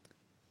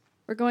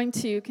We're going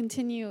to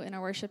continue in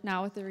our worship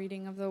now with the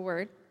reading of the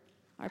Word.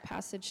 Our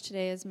passage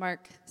today is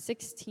Mark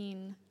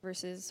 16,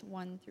 verses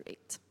 1 through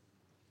 8.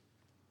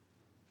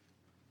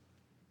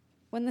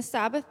 When the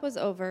Sabbath was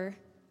over,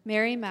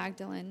 Mary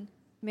Magdalene,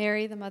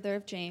 Mary the mother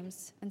of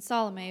James, and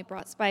Salome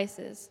brought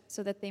spices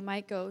so that they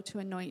might go to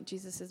anoint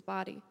Jesus'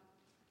 body.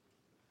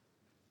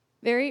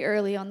 Very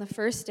early on the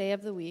first day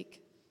of the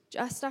week,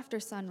 just after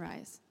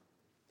sunrise,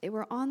 they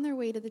were on their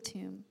way to the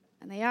tomb,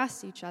 and they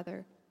asked each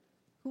other,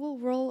 "Who will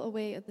roll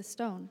away the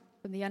stone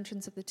from the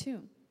entrance of the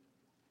tomb?"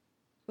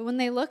 But when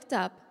they looked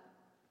up,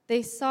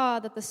 they saw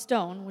that the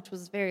stone, which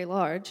was very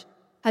large,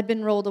 had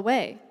been rolled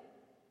away.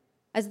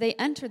 As they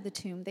entered the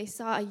tomb, they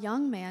saw a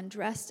young man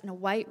dressed in a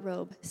white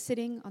robe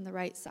sitting on the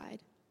right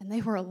side, and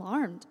they were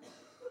alarmed.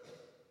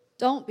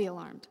 "Don't be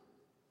alarmed,"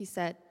 he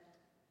said.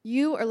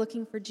 "You are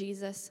looking for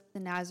Jesus, the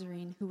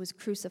Nazarene, who was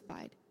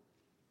crucified.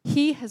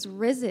 He has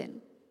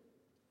risen.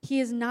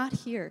 He is not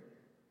here.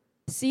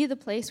 See the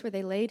place where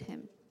they laid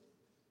him.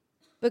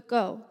 But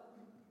go,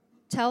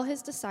 tell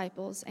his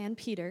disciples and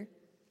Peter,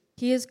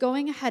 he is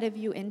going ahead of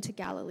you into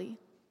Galilee.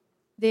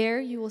 There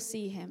you will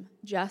see him,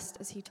 just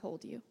as he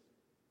told you."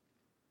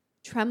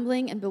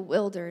 Trembling and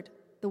bewildered,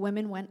 the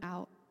women went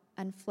out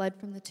and fled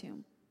from the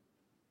tomb.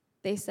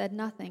 They said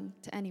nothing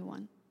to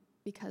anyone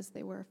because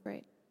they were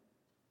afraid.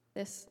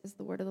 This is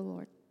the word of the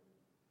Lord.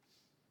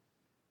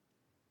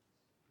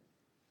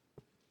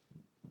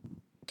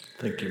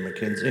 Thank you,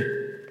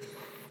 Mackenzie.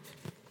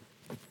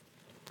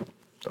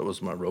 That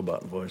was my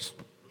robot voice.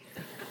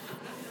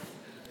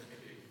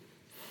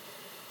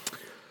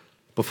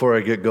 Before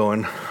I get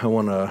going, I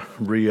want to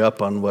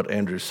re-up on what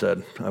Andrew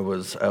said. I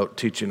was out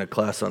teaching a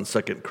class on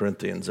 2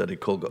 Corinthians at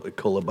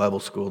Ecola Bible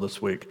School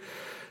this week.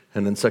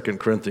 And in 2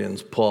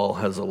 Corinthians, Paul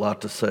has a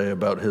lot to say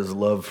about his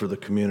love for the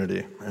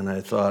community. And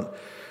I thought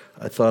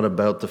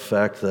about the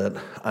fact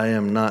that I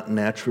am not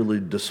naturally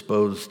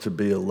disposed to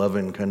be a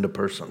loving kind of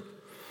person.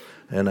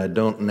 And I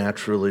don't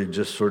naturally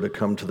just sort of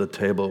come to the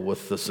table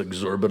with this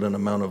exorbitant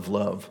amount of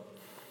love.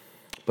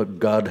 But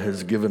God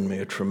has given me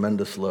a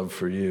tremendous love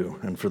for you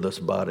and for this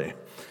body.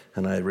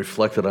 And I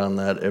reflected on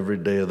that every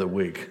day of the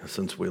week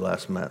since we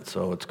last met.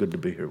 So it's good to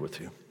be here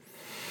with you.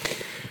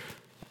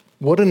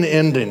 What an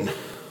ending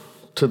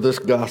to this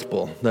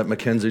gospel that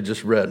Mackenzie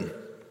just read.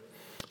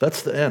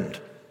 That's the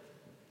end.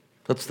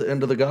 That's the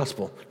end of the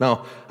gospel.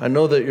 Now, I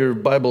know that your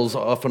Bibles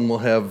often will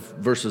have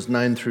verses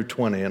 9 through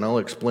 20, and I'll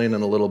explain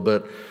in a little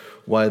bit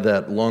why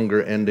that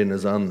longer ending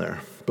is on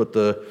there. But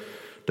the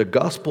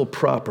gospel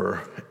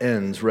proper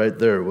ends right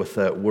there with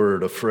that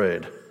word,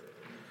 afraid.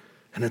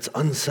 And it's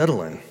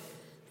unsettling.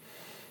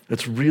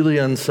 It's really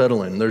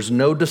unsettling. There's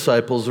no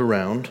disciples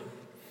around.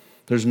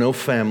 There's no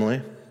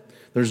family.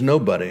 There's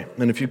nobody.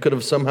 And if you could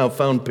have somehow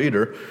found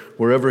Peter,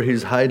 wherever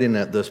he's hiding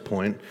at this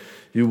point,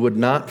 you would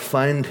not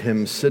find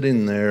him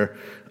sitting there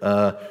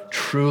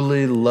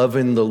truly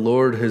loving the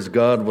Lord his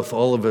God with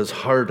all of his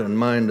heart and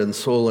mind and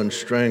soul and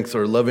strength,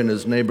 or loving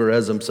his neighbor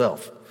as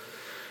himself.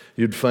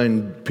 You'd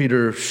find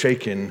Peter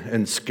shaking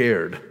and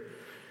scared.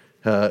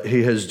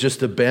 He has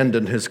just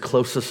abandoned his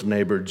closest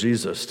neighbor,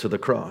 Jesus, to the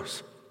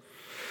cross.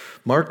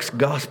 Mark's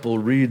gospel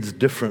reads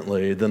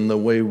differently than the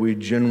way we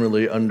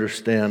generally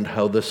understand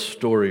how this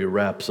story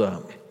wraps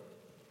up.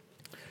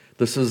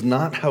 This is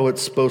not how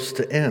it's supposed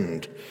to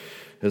end,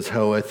 is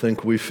how I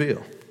think we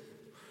feel.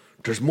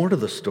 There's more to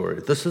the story.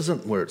 This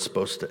isn't where it's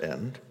supposed to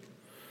end.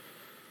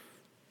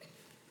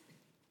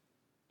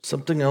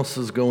 Something else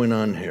is going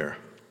on here.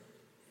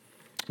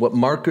 What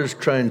Mark is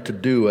trying to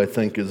do, I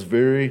think, is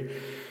very,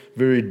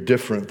 very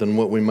different than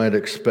what we might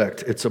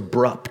expect. It's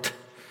abrupt,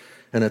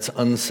 and it's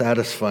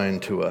unsatisfying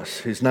to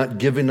us. He's not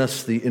giving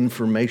us the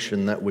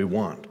information that we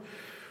want.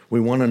 We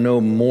want to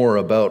know more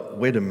about,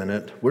 wait a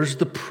minute, where's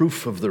the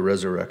proof of the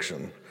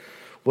resurrection?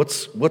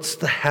 What's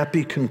the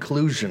happy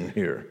conclusion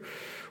here?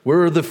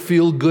 Where are the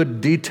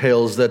feel-good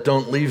details that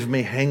don't leave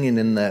me hanging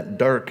in that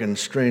dark and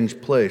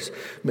strange place?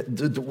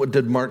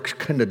 Did Mark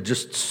kind of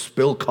just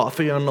spill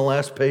coffee on the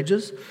last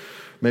pages?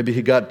 Maybe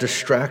he got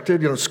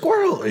distracted,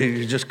 squirrel.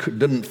 He just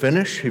didn't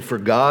finish. He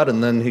forgot,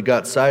 and then he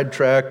got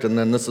sidetracked, and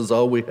then this is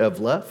all we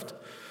have left.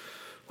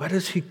 Why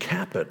does he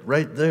cap it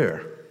right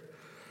there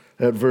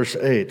at verse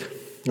 8?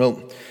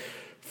 Well,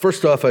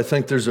 first off, I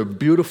think there's a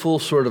beautiful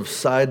sort of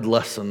side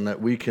lesson that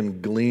we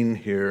can glean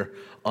here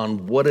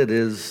on what it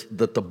is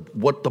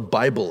what the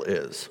Bible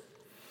is.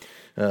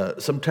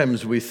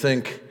 Sometimes we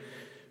think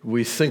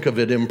of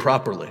it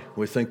improperly.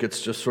 We think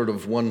it's just sort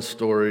of one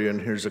story, and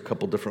here's a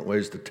couple different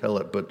ways to tell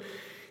it. But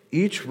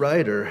each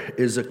writer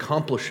is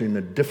accomplishing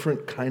a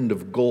different kind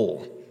of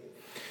goal.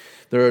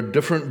 There are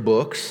different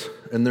books,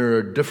 and there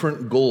are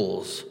different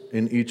goals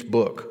in each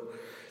book.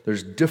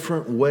 There's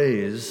different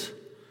ways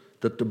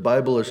that the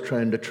Bible is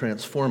trying to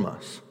transform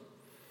us.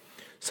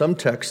 Some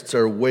texts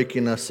are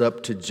waking us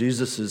up to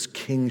Jesus'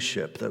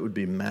 kingship. That would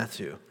be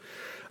Matthew.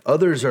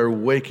 Others are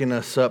waking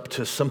us up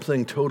to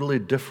something totally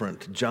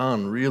different.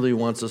 John really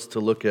wants us to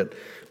look at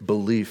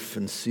belief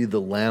and see the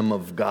Lamb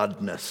of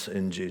Godness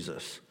in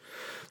Jesus.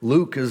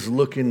 Luke is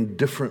looking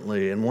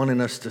differently and wanting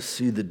us to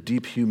see the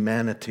deep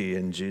humanity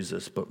in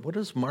Jesus. But what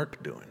is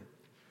Mark doing?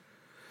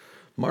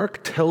 Mark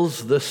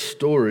tells this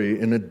story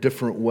in a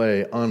different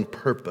way on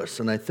purpose,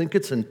 and I think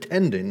it's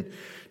intending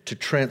to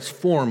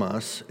transform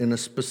us in a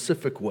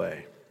specific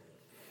way.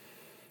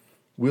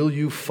 Will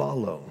you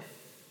follow?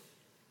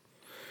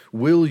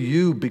 Will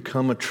you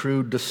become a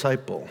true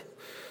disciple?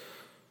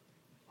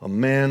 A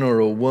man or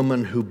a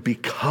woman who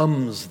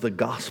becomes the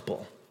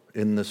gospel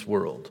in this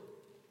world,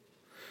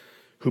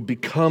 who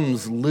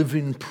becomes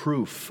living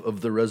proof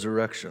of the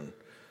resurrection.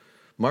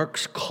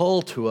 Mark's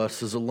call to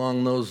us is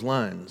along those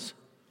lines.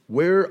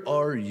 Where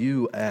are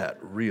you at,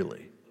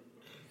 really?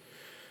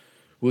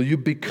 Will you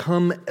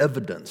become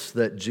evidence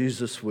that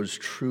Jesus was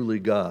truly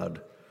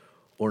God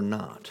or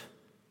not?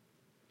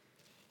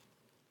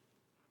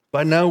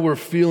 By now we're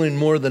feeling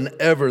more than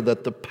ever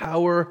that the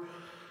power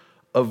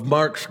of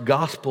Mark's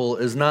gospel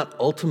is not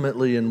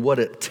ultimately in what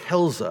it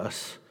tells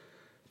us,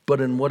 but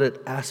in what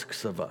it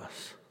asks of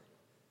us.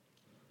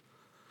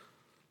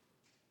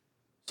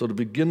 So to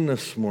begin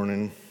this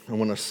morning, I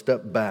want to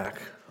step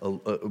back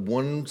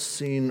one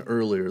scene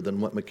earlier than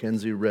what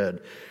Mackenzie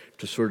read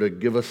to sort of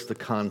give us the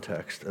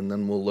context, and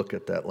then we'll look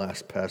at that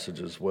last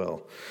passage as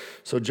well.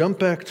 So jump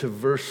back to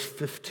verse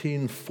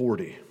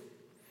 1540,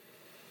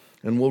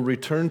 and we'll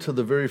return to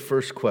the very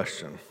first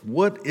question.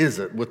 What is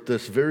it with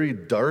this very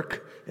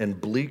dark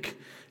and bleak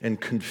and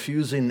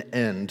confusing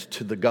end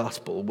to the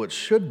gospel, which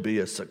should be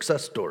a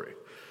success story?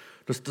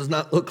 This does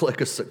not look like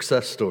a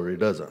success story,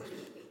 does it?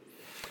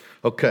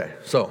 Okay,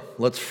 so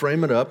let's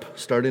frame it up,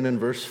 starting in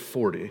verse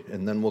 40,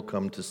 and then we'll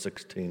come to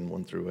 16,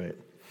 1 through 8.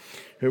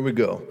 Here we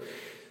go.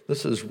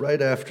 This is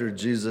right after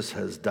Jesus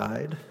has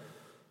died.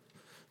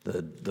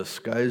 The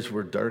skies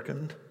were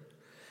darkened.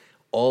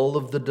 All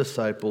of the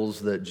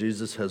disciples that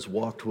Jesus has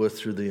walked with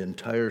through the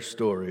entire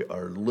story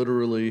are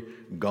literally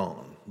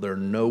gone. They're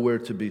nowhere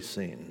to be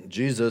seen.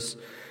 Jesus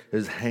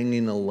is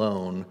hanging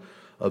alone,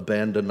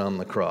 abandoned on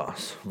the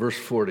cross. Verse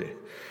 40.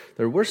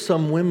 There were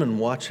some women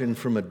watching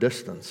from a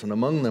distance, and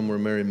among them were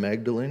Mary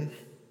Magdalene,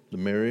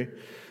 Mary,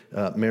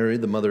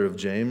 the mother of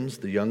James,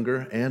 the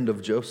younger, and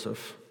of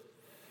Joseph,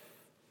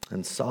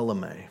 and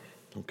Salome.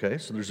 Okay,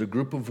 so there's a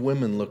group of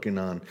women looking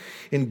on.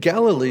 In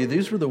Galilee,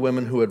 these were the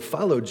women who had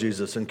followed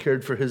Jesus and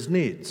cared for his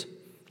needs.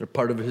 They're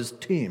part of his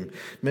team.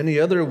 Many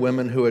other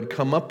women who had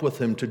come up with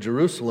him to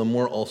Jerusalem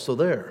were also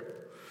there.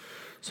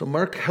 So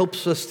Mark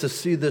helps us to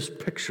see this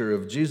picture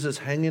of Jesus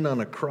hanging on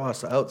a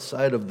cross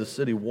outside of the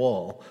city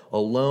wall,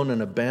 alone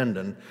and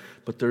abandoned.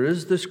 But there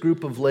is this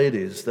group of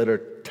ladies that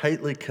are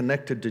tightly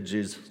connected to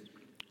Jesus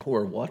who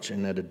are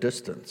watching at a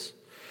distance.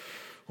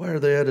 Why are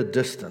they at a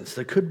distance?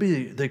 They could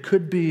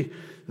be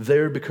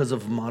there because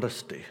of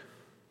modesty.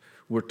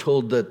 We're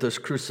told that this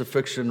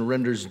crucifixion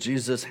renders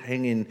Jesus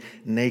hanging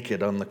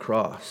naked on the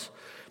cross.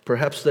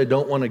 Perhaps they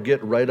don't want to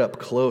get right up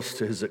close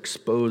to his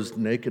exposed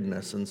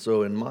nakedness, and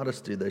so in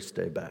modesty they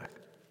stay back.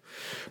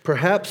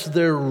 Perhaps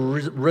their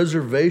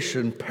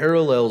reservation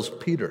parallels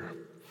Peter.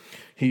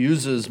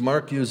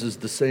 Mark uses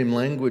the same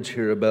language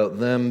here about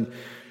them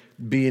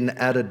being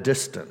at a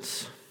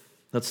distance.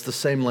 That's the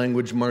same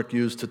language Mark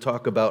used to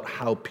talk about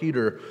how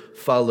Peter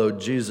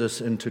followed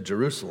Jesus into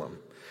Jerusalem.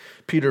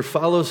 Peter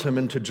follows him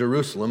into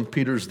Jerusalem.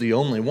 Peter's the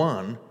only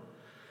one,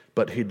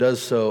 but he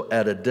does so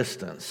at a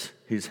distance.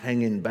 He's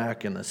hanging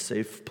back in a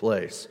safe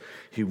place.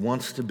 He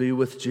wants to be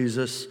with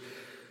Jesus,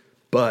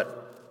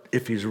 but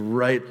if he's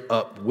right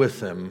up with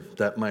him,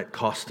 that might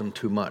cost him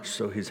too much,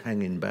 so he's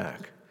hanging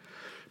back.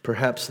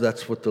 Perhaps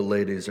that's what the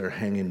ladies are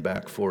hanging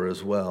back for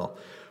as well.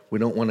 We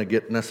don't want to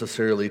get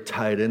necessarily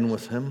tied in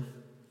with him,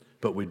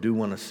 but we do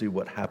want to see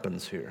what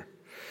happens here.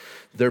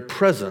 They're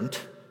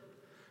present,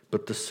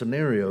 but the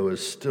scenario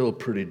is still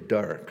pretty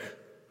dark.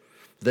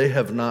 They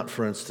have not,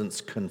 for instance,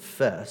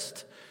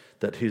 confessed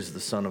that he's the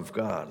Son of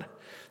God.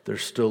 They're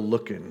still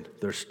looking.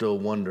 They're still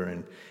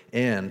wondering.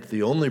 And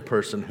the only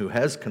person who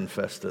has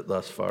confessed it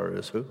thus far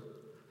is who?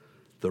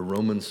 The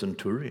Roman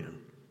centurion.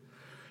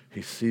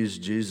 He sees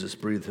Jesus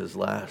breathe his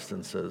last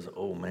and says,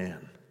 oh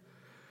man,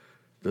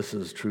 this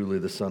is truly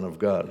the Son of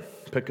God.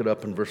 Pick it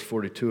up in verse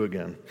 42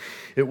 again.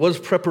 It was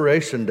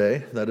preparation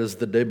day, that is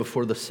the day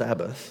before the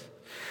Sabbath.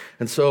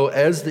 And so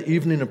as the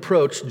evening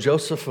approached,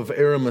 Joseph of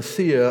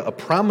Arimathea, a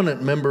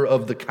prominent member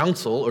of the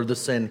council or the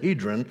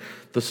Sanhedrin,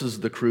 this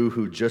is the crew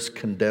who just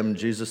condemned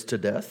Jesus to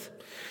death.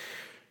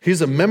 He's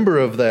a member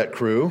of that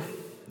crew,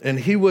 and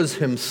he was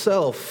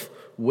himself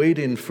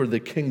waiting for the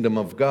kingdom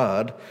of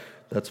God.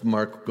 That's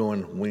Mark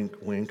going wink,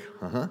 wink,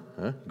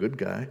 good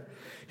guy.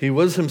 He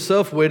was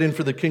himself waiting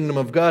for the kingdom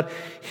of God.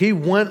 He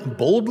went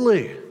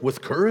boldly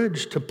with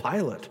courage to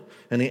Pilate,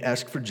 and he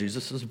asked for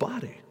Jesus'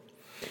 body.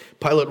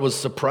 Pilate was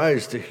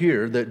surprised to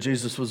hear that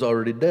Jesus was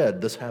already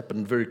dead. This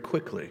happened very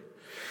quickly.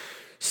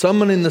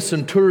 Summoning the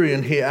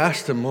centurion, he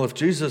asked him, well, if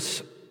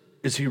Jesus,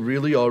 is he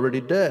really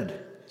already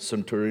dead?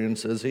 Centurion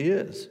says he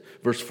is.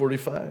 Verse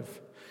 45.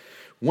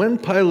 When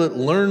Pilate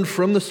learned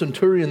from the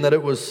centurion that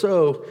it was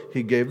so,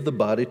 he gave the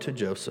body to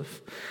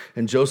Joseph.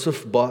 And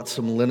Joseph bought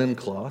some linen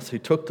cloth. He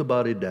took the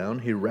body down,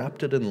 he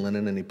wrapped it in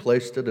linen, and he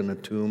placed it in a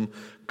tomb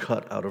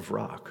cut out of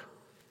rock.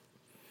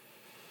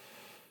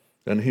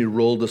 Then he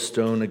rolled a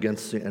stone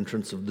against the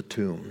entrance of the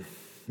tomb.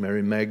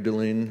 Mary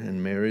Magdalene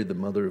and Mary, the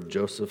mother of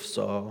Joseph,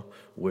 saw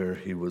where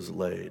he was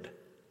laid.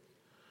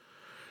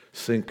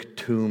 Think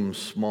tomb,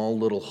 small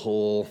little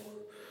hole.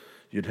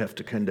 You'd have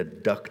to kind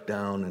of duck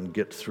down and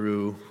get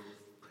through.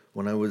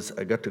 When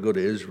I got to go to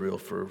Israel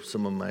for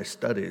some of my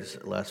studies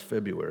last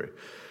February.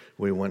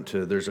 We went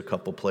to, there's a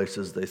couple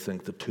places they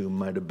think the tomb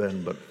might have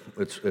been, but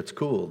it's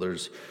cool.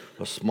 There's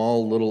a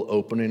small little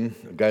opening.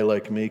 A guy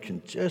like me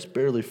can just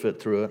barely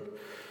fit through it.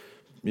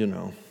 You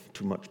know,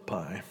 too much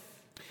pie.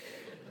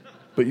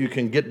 But you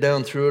can get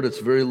down through it. It's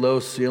very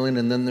low ceiling,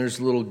 and then there's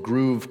a little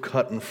groove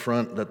cut in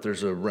front that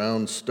there's a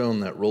round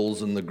stone that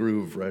rolls in the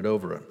groove right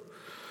over it.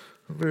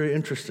 Very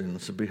interesting.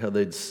 This would be how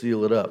they'd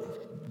seal it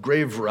up.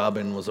 Grave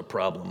robbing was a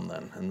problem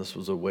then, and this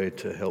was a way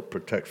to help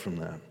protect from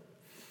that.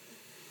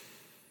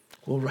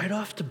 Well, right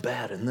off the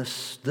bat in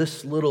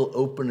this little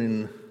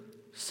opening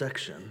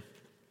section,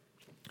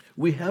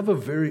 we have a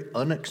very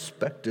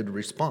unexpected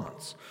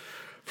response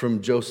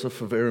from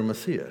Joseph of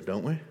Arimathea,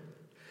 don't we?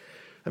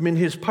 I mean,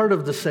 he's part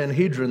of the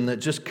Sanhedrin that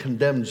just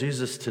condemned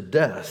Jesus to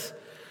death,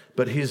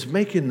 but he's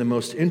making the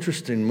most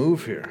interesting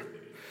move here.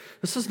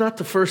 This is not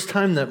the first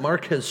time that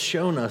Mark has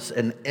shown us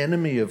an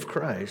enemy of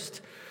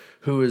Christ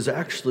who is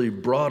actually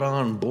brought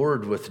on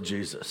board with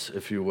Jesus,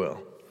 if you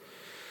will.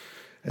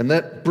 And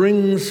that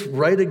brings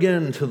right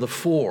again to the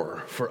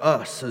fore for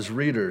us as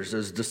readers,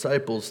 as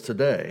disciples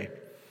today.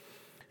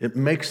 It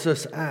makes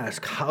us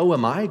ask, how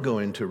am I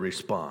going to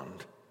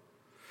respond?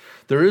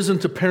 There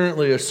isn't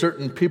apparently a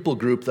certain people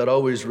group that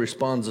always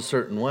responds a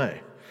certain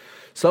way.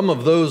 Some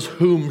of those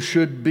whom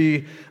should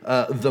be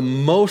the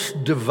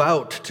most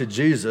devout to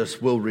Jesus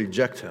will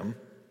reject him.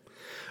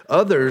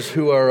 Others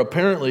who are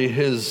apparently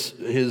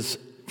his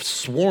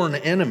sworn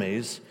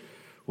enemies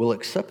will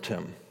accept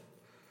him.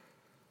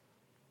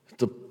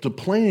 The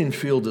playing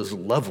field is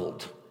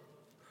leveled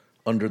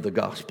under the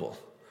gospel.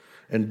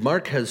 And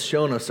Mark has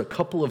shown us a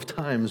couple of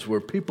times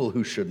where people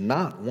who should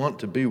not want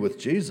to be with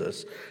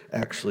Jesus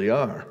actually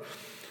are.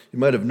 You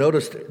might have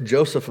noticed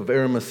Joseph of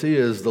Arimathea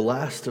is the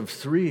last of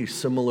three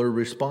similar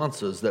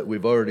responses that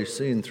we've already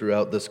seen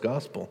throughout this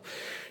gospel.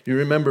 You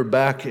remember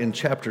back in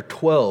chapter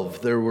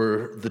 12, there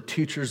were the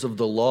teachers of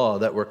the law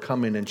that were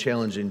coming and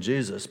challenging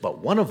Jesus, but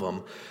one of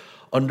them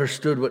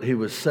understood what he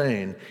was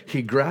saying.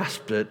 He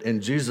grasped it,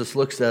 and Jesus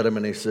looks at him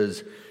and he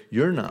says,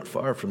 "You're not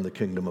far from the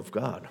kingdom of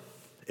God."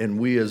 And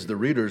we as the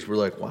readers were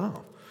like,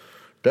 wow,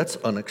 that's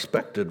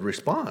unexpected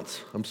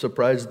response. I'm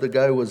surprised the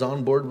guy was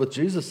on board with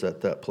Jesus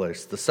at that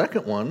place. The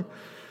second one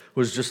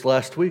was just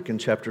last week in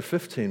chapter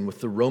 15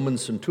 with the Roman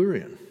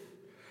centurion.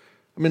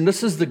 I mean,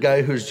 this is the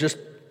guy who's just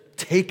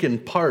taken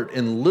part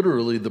in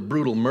literally the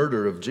brutal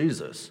murder of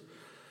Jesus.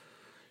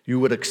 You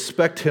would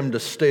expect him to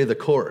stay the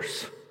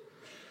course.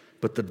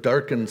 But the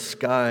darkened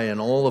sky and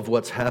all of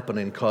what's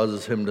happening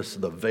causes him to,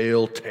 the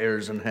veil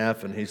tears in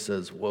half, and he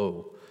says,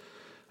 whoa,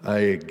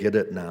 I get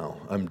it now.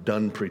 I'm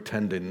done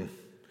pretending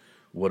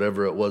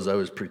whatever it was I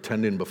was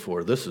pretending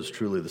before. This is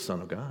truly the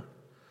Son of God.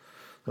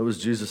 That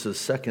was Jesus'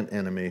 second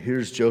enemy.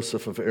 Here's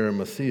Joseph of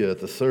Arimathea,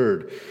 the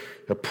third,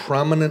 a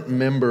prominent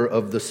member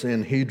of the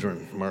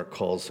Sanhedrin, Mark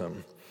calls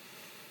him.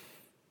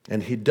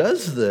 And he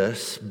does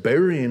this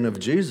burying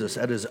of Jesus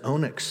at his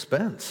own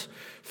expense,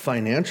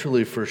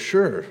 financially for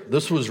sure.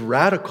 This was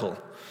radical.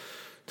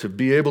 To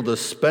be able to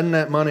spend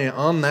that money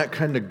on that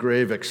kind of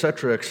grave,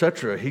 etc.,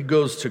 etc. He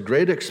goes to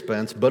great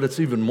expense, but it's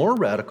even more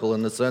radical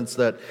in the sense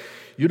that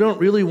you don't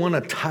really want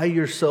to tie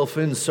yourself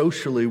in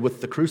socially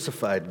with the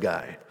crucified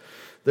guy.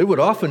 They would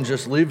often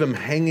just leave him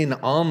hanging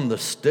on the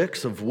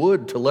sticks of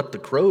wood to let the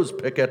crows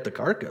pick at the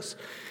carcass,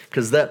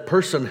 because that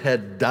person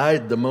had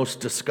died the most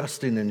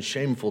disgusting and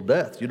shameful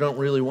death. You don't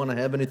really want to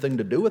have anything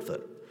to do with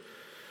it.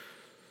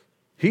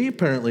 He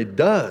apparently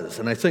does,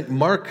 and I think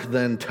Mark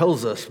then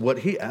tells us what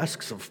he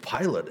asks of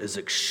Pilate is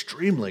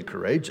extremely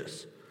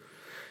courageous.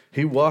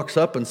 He walks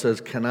up and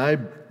says, he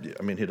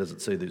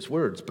doesn't say these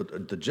words,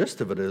 but the gist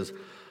of it is,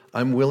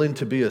 I'm willing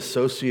to be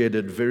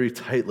associated very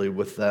tightly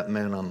with that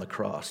man on the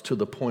cross to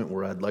the point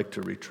where I'd like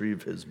to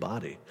retrieve his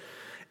body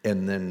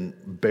and then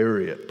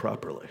bury it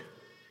properly.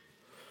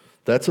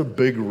 That's a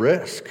big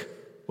risk.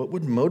 What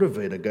would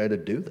motivate a guy to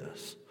do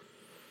this?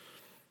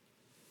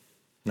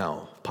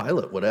 Now,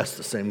 Pilate would ask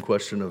the same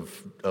question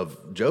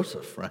of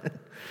Joseph, right?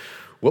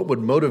 What would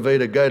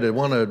motivate a guy to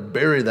want to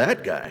bury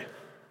that guy?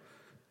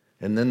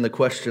 And then the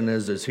question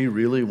is he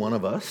really one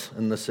of us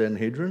in the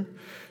Sanhedrin?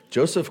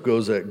 Joseph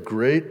goes at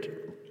great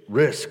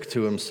risk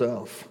to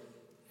himself.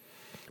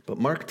 But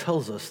Mark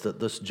tells us that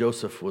this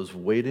Joseph was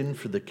waiting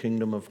for the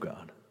kingdom of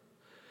God.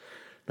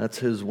 That's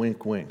his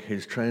wink, wink.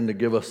 He's trying to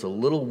give us a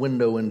little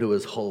window into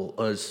his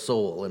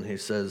soul, and he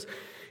says,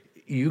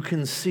 you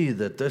can see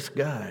that this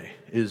guy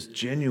is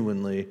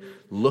genuinely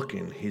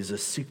looking. He's a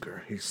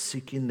seeker. He's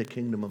seeking the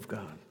kingdom of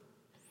God.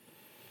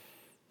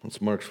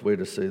 That's Mark's way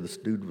to say this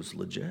dude was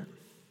legit,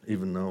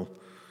 even though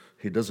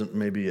he doesn't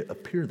maybe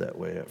appear that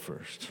way at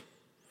first.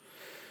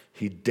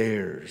 He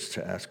dares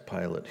to ask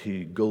Pilate.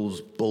 He goes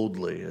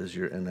boldly, as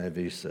your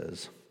NIV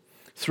says.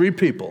 3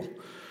 people,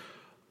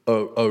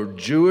 a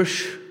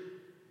Jewish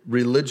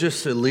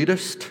religious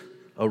elitist,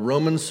 a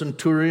Roman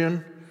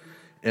centurion,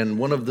 and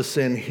one of the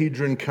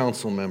Sanhedrin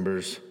council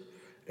members.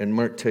 And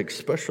Mark takes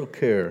special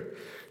care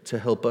to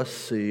help us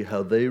see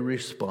how they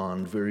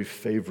respond very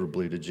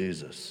favorably to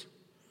Jesus.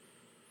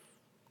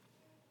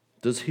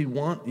 Does he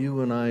want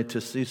you and I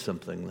to see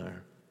something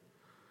there?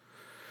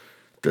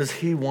 Does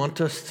he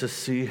want us to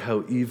see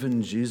how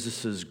even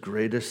Jesus'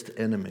 greatest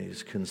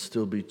enemies can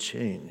still be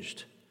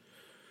changed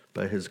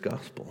by his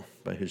gospel,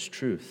 by his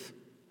truth?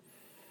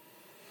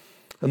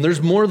 And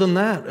there's more than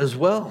that as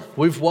well.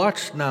 We've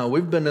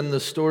been in the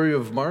story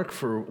of Mark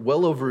for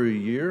well over a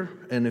year,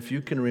 and if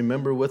you can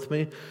remember with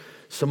me,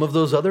 some of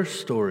those other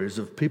stories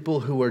of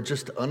people who are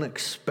just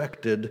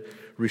unexpected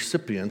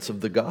recipients of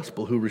the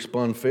gospel who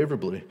respond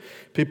favorably,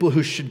 people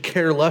who should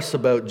care less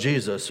about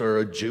Jesus or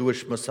a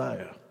Jewish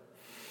Messiah.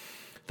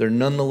 They're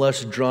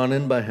nonetheless drawn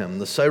in by him.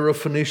 The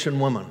Syrophoenician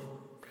woman,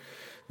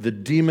 the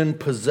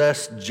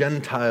demon-possessed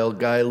Gentile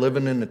guy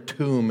living in a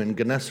tomb in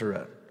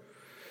Gennesaret.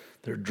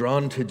 They're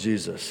drawn to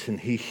Jesus,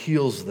 and he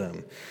heals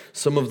them.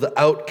 Some of the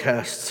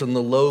outcasts and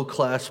the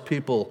low-class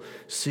people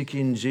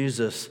seeking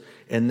Jesus,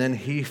 and then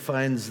he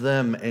finds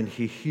them and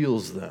he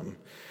heals them.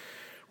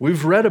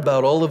 We've read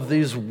about all of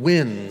these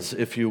wins,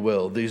 if you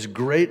will, these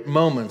great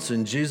moments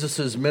in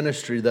Jesus'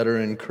 ministry that are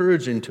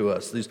encouraging to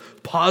us, these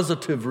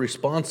positive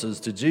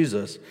responses to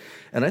Jesus.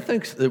 And I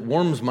think it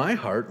warms my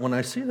heart when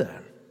I see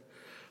that.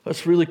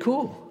 That's really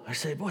cool. I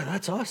say, boy,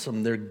 that's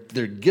awesome. They're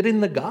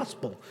getting the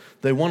gospel.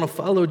 They want to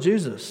follow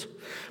Jesus.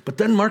 But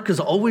then Mark is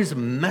always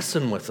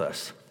messing with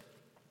us.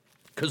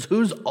 Because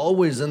who's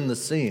always in the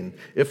scene?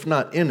 If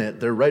not in it,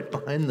 they're right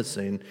behind the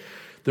scene.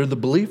 They're the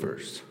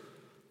believers.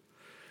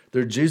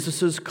 They're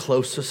Jesus'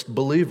 closest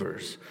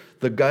believers.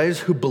 The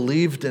guys who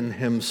believed in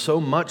him so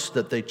much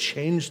that they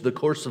changed the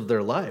course of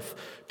their life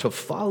to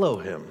follow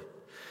him.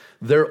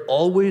 They're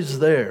always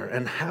there.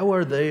 And how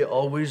are they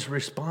always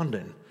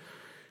responding?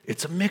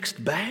 It's a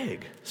mixed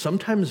bag,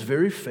 sometimes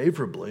very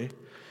favorably,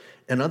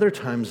 and other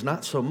times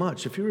not so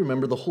much. If you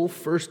remember the whole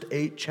first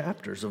 8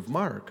 chapters of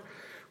Mark,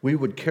 we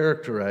would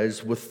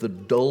characterize with the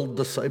dull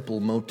disciple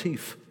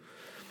motif.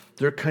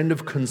 They're kind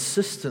of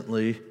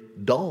consistently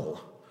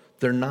dull.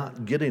 They're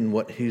not getting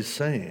what he's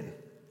saying.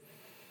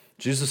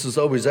 Jesus is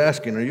always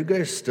asking, are you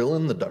guys still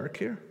in the dark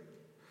here?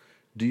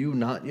 Do you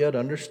not yet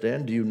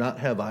understand? Do you not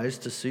have eyes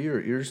to see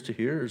or ears to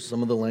hear, is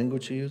some of the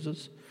language he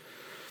uses?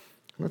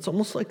 And it's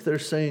almost like they're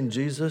saying,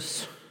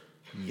 Jesus,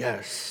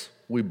 yes,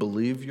 we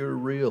believe you're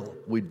real.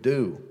 We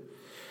do.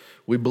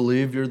 We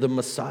believe you're the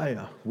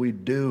Messiah. We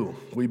do.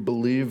 We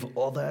believe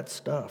all that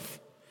stuff.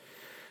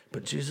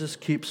 But Jesus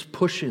keeps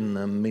pushing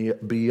them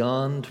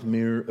beyond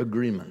mere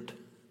agreement.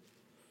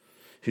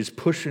 He's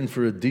pushing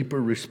for a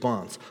deeper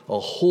response, a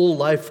whole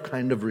life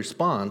kind of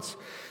response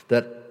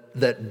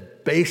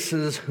that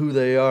bases who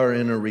they are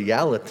in a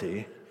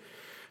reality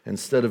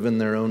instead of in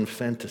their own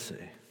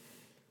fantasy.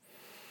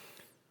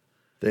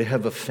 They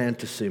have a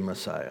fantasy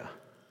Messiah,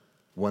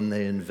 one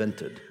they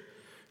invented.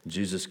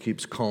 Jesus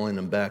keeps calling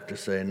them back to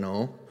say,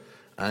 no,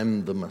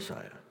 I'm the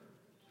Messiah.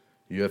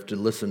 You have to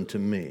listen to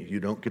me. You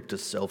don't get to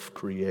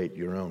self-create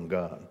your own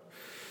God.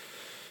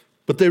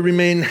 But they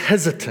remain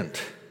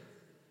hesitant,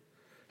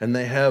 and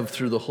they have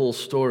through the whole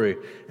story.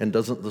 And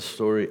doesn't the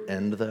story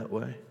end that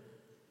way?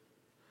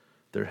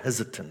 They're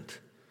hesitant.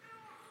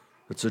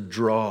 It's a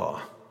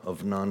draw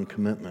of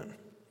non-commitment.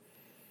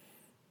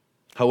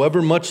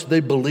 However much they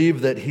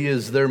believe that he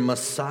is their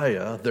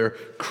Messiah, their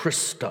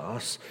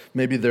Christos,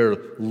 maybe their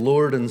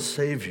Lord and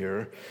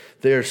Savior,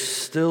 they are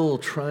still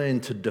trying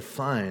to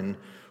define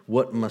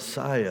what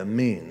Messiah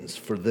means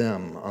for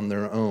them on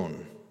their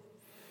own.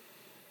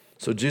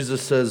 So Jesus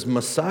says,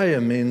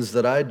 Messiah means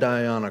that I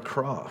die on a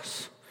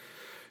cross,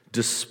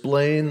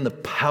 displaying the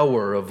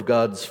power of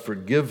God's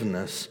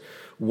forgiveness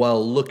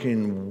while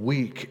looking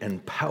weak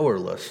and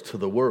powerless to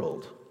the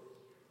world.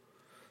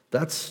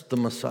 That's the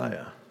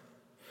Messiah.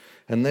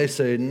 And they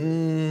say,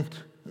 I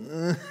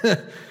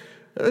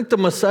think the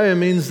Messiah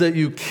means that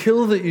you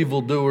kill the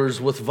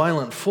evildoers with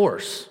violent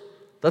force.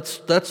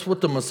 That's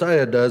what the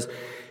Messiah does.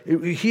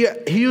 He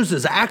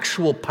uses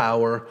actual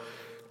power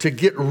to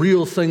get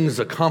real things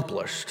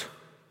accomplished.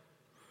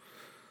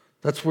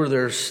 That's where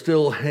they're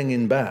still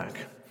hanging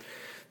back.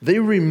 They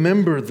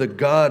remember the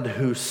God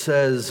who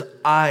says,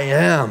 I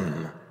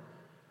am.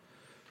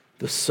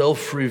 The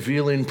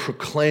self-revealing,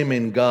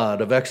 proclaiming God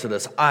of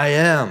Exodus, I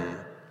am.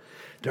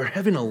 They're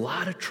having a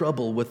lot of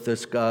trouble with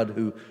this God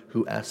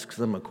who asks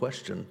them a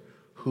question,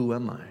 who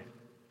am I?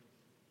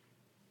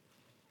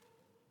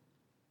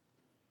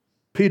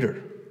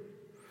 Peter,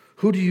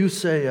 who do you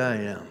say I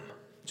am?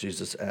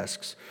 Jesus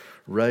asks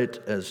right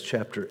as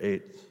chapter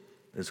 8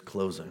 is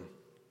closing.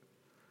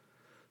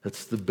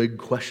 That's the big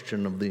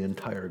question of the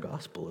entire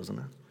gospel, isn't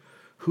it?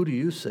 Who do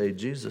you say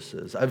Jesus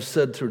is? I've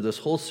said through this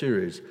whole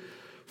series,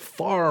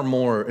 Far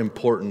more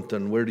important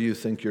than where do you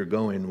think you're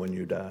going when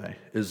you die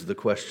is the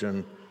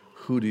question,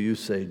 who do you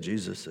say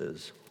Jesus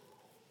is?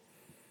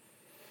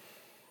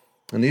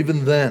 And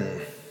even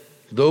then,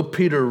 though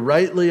Peter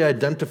rightly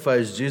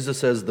identifies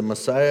Jesus as the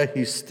Messiah,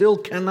 he still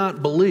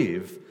cannot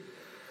believe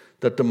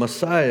that the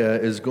Messiah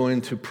is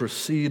going to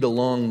proceed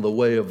along the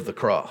way of the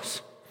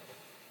cross.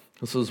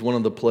 This is one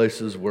of the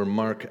places where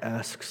Mark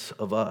asks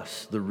of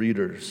us, the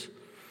readers,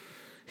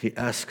 he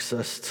asks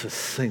us to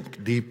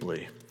think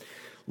deeply.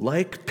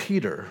 Like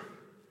Peter,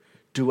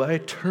 do I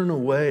turn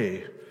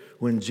away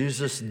when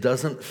Jesus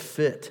doesn't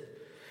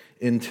fit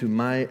into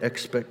my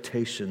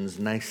expectations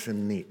nice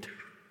and neat?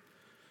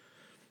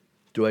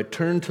 Do I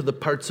turn to the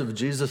parts of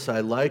Jesus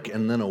I like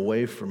and then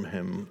away from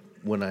him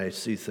when I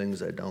see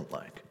things I don't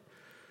like?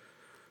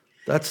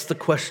 That's the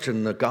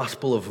question the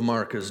Gospel of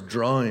Mark is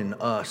drawing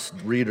us,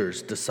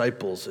 readers,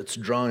 disciples, it's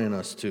drawing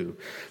us to.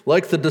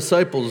 Like the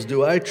disciples,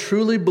 do I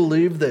truly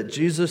believe that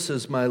Jesus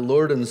is my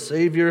Lord and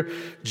Savior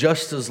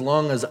just as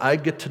long as I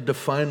get to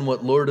define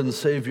what Lord and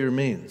Savior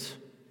means?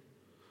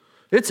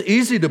 It's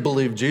easy to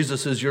believe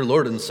Jesus is your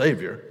Lord and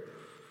Savior.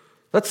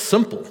 That's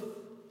simple,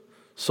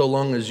 so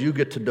long as you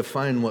get to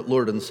define what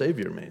Lord and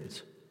Savior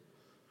means.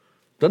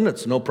 Then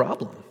it's no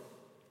problem.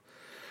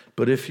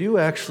 But if you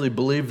actually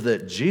believe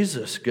that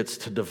Jesus gets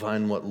to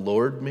define what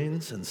Lord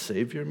means and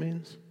Savior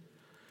means,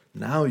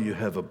 now you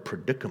have a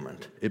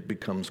predicament. It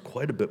becomes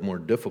quite a bit more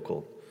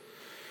difficult.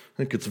 I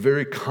think it's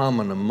very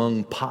common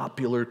among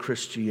popular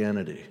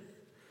Christianity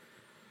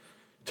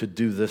to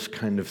do this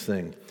kind of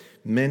thing.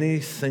 Many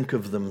think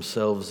of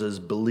themselves as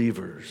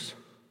believers,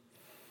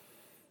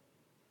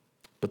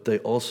 but they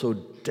also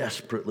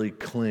desperately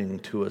cling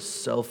to a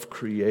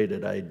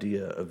self-created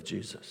idea of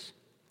Jesus.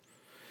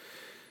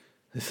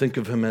 They think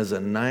of him as a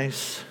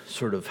nice,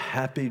 sort of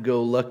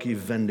happy-go-lucky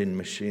vending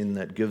machine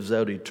that gives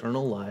out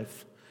eternal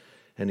life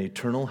and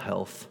eternal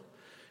health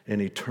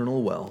and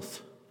eternal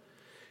wealth.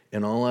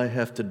 And all I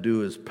have to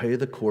do is pay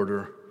the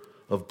quarter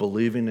of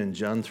believing in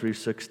John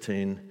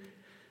 3:16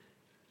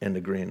 and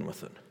agreeing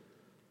with it.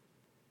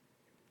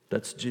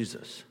 That's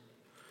Jesus.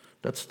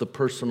 That's the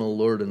personal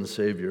Lord and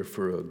Savior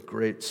for a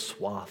great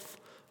swath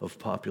of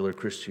popular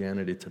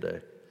Christianity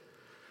today.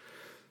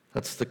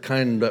 That's the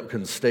kind that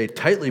can stay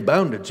tightly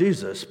bound to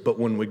Jesus, but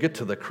when we get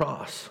to the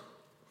cross,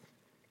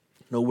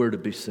 nowhere to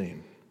be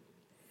seen.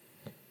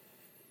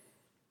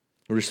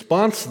 The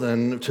response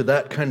then to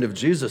that kind of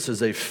Jesus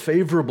is a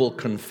favorable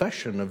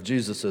confession of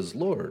Jesus as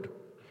Lord,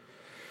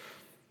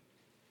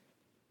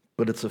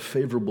 but it's a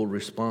favorable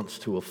response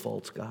to a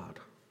false God,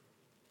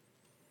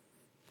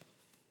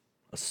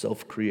 a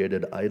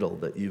self-created idol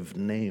that you've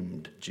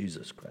named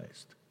Jesus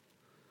Christ.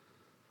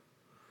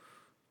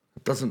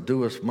 It doesn't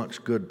do us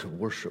much good to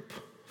worship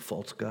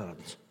false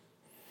gods.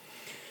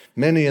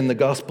 Many in the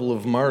Gospel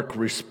of Mark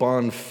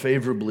respond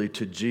favorably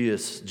to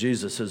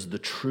Jesus as the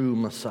true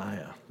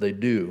Messiah. They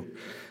do,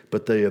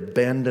 but they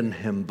abandon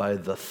him by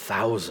the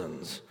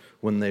thousands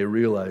when they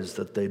realize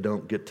that they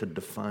don't get to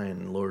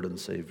define Lord and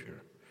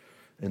Savior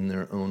in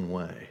their own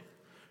way.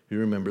 You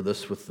remember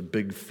this with the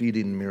big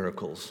feeding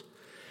miracles.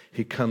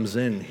 He comes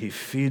in, he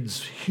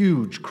feeds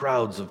huge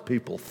crowds of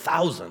people,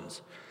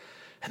 thousands,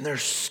 and they're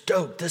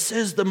stoked. This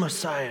is the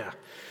Messiah.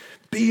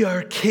 Be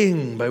our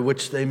king, by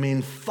which they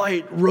mean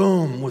fight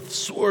Rome with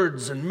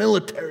swords and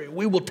military.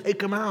 We will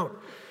take him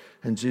out.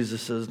 And Jesus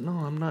says, no,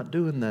 I'm not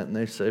doing that. And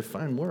they say,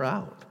 fine, we're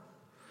out.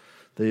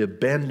 They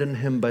abandon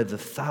him by the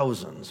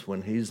thousands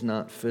when he's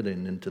not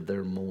fitting into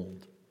their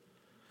mold.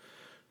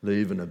 They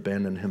even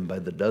abandon him by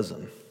the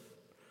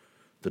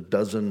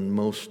dozen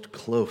most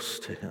close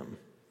to him.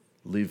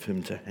 Leave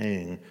him to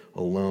hang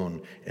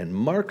alone. And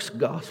Mark's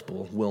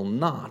gospel will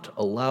not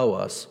allow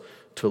us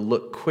to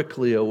look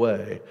quickly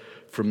away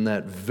from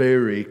that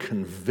very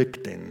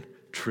convicting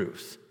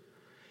truth.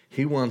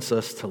 He wants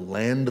us to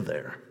land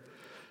there.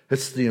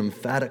 It's the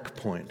emphatic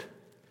point.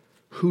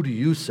 Who do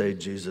you say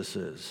Jesus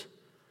is?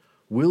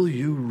 Will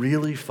you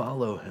really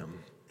follow him?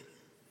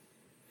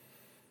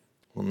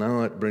 Well,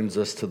 now it brings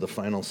us to the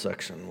final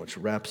section, which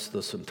wraps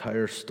this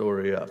entire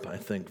story up, I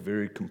think,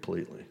 very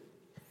completely.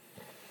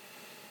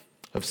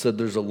 I've said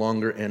there's a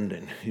longer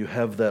ending. You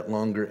have that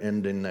longer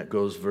ending that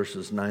goes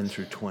verses 9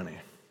 through 20.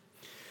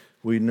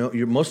 We know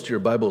most of your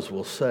Bibles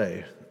will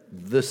say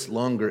this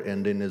longer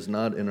ending is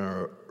not in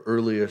our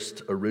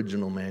earliest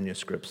original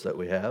manuscripts that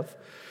we have.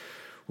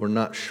 We're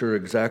not sure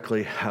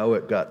exactly how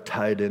it got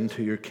tied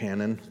into your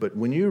canon, but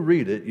when you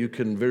read it, you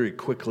can very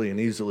quickly and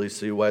easily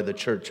see why the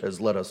church has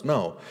let us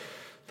know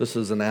this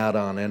is an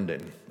add-on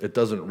ending. It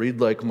doesn't read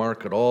like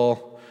Mark at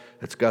all.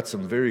 It's got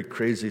some very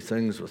crazy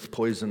things with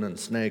poison and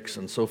snakes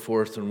and so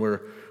forth, and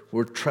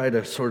we're trying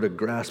to sort of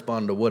grasp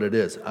onto what it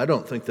is. I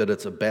don't think that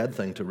it's a bad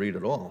thing to read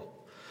at all.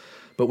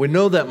 But we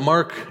know that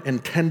Mark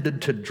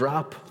intended to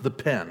drop the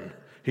pen.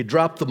 He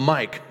dropped the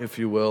mic, if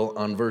you will,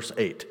 on verse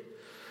 8.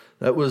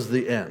 That was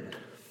the end.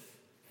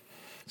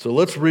 So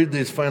let's read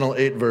these final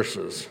 8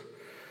 verses.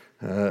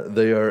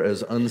 They are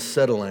as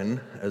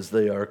unsettling as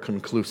they are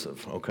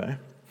conclusive, okay?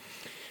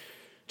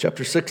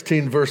 Chapter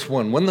 16, verse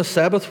 1. When the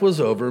Sabbath was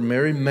over,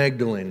 Mary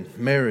Magdalene,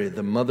 Mary,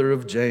 the mother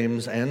of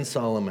James, and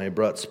Salome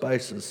brought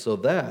spices so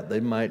that they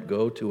might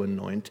go to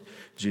anoint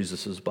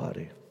Jesus'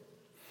 body.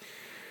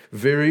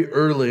 Very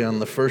early on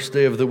the first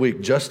day of the week,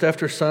 just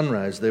after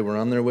sunrise, they were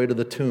on their way to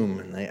the tomb,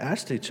 and they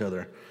asked each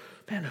other,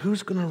 man,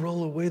 who's going to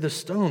roll away the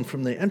stone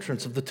from the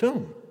entrance of the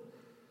tomb?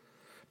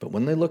 But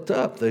when they looked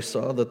up, they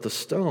saw that the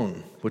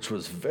stone, which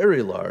was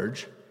very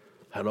large,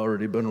 had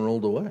already been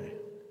rolled away.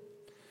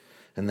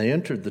 And they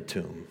entered the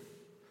tomb,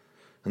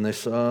 and they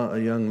saw a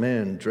young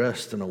man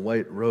dressed in a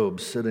white robe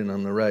sitting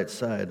on the right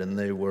side, and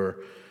they were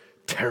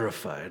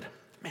terrified.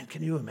 Man,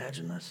 can you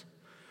imagine this?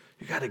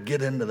 You got to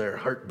get into their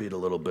heartbeat a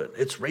little bit.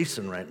 It's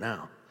racing right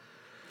now.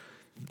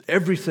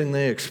 Everything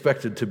they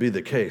expected to be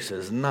the case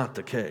is not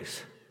the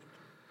case.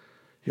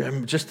 Yeah,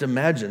 just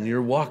imagine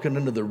you're walking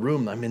into the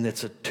room. I mean,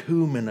 it's a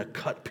tomb in a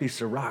cut piece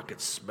of rock.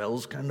 It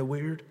smells kind of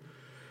weird.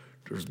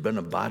 There's been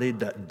a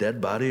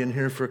dead body in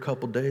here for a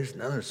couple days.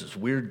 Now there's this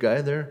weird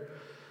guy there.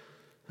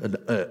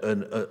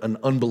 An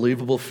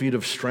unbelievable feat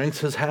of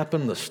strength has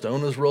happened. The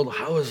stone is rolled.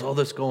 How is all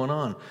this going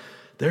on?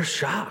 They're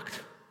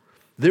shocked.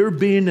 They're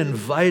being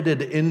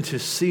invited into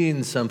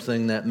seeing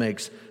something that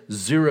makes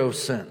zero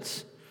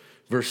sense.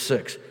 Verse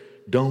 6,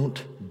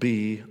 don't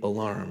be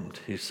alarmed,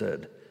 he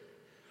said.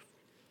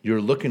 You're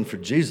looking for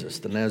Jesus,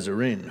 the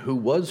Nazarene, who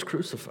was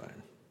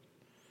crucified.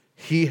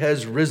 He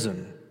has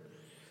risen.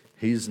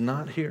 He's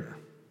not here.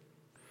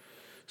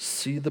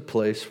 See the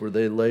place where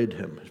they laid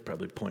him. He's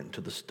probably pointing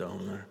to the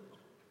stone there.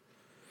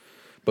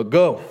 But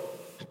go,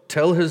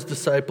 tell his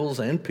disciples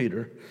and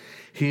Peter,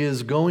 he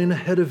is going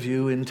ahead of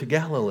you into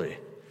Galilee.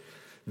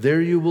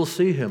 There you will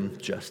see him,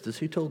 just as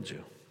he told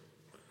you.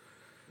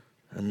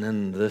 And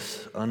then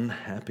this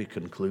unhappy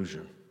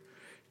conclusion.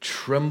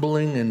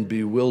 Trembling and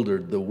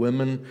bewildered, the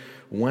women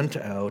went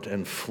out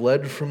and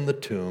fled from the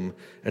tomb,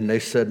 and they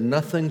said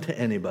nothing to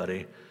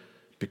anybody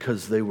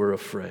because they were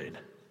afraid.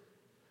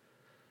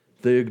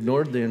 They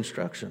ignored the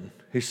instruction.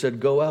 He said,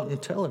 go out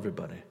and tell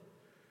everybody.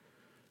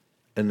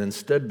 And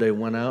instead they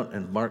went out,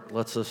 and Mark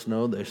lets us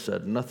know they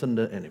said nothing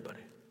to anybody.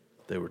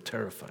 They were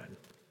terrified.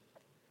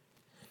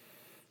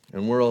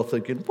 And we're all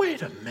thinking,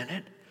 wait a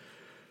minute.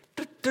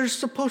 There's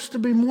supposed to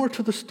be more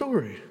to the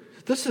story.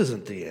 This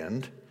isn't the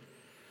end.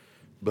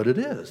 But it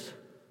is.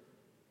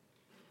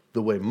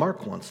 The way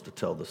Mark wants to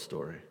tell the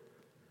story.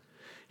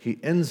 He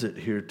ends it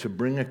here to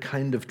bring a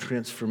kind of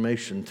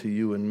transformation to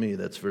you and me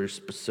that's very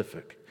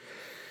specific.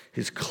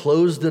 He's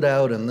closed it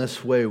out in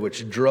this way,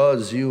 which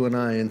draws you and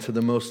I into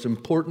the most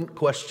important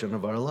question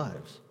of our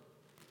lives.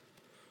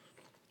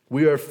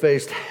 We are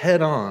faced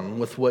head on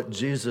with what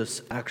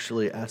Jesus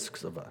actually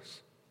asks of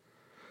us.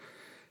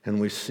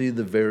 And we see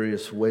the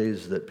various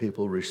ways that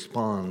people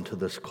respond to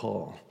this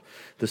call.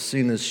 The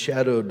scene is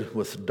shadowed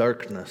with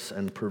darkness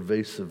and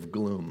pervasive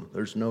gloom.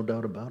 There's no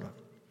doubt about it.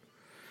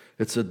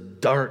 It's a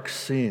dark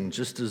scene,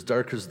 just as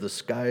dark as the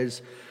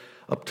skies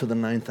up to the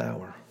 9th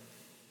hour.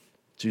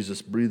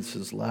 Jesus breathes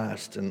his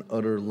last in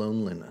utter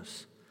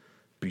loneliness,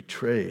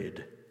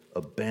 betrayed,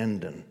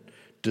 abandoned,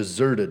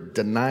 deserted,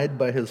 denied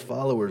by his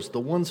followers, the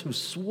ones who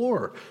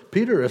swore,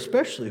 Peter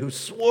especially, who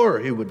swore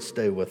he would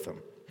stay with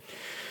them.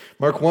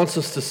 Mark wants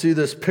us to see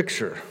this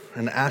picture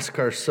and ask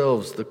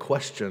ourselves the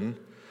question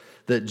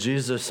that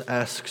Jesus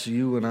asks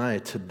you and I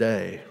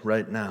today,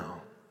 right now.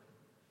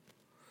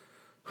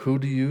 Who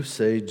do you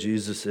say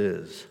Jesus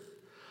is?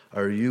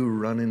 Are you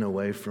running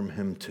away from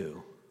him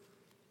too?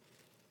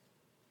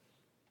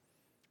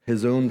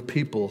 His own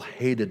people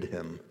hated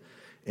him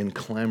and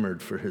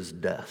clamored for his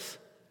death.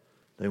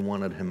 They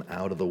wanted him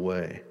out of the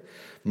way.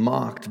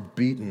 Mocked,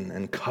 beaten,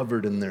 and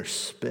covered in their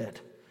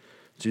spit.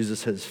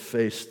 Jesus has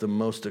faced the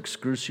most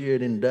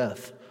excruciating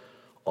death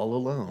all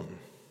alone,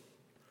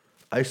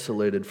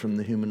 isolated from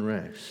the human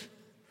race.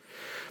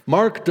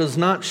 Mark does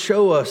not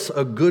show us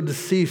a good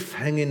thief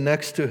hanging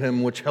next to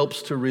him, which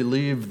helps to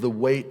relieve the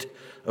weight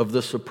of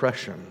this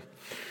oppression.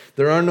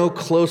 There are no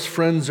close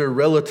friends or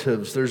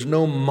relatives. There's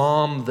no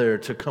mom there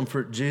to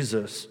comfort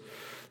Jesus.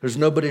 There's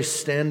nobody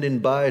standing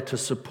by to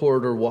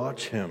support or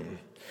watch him.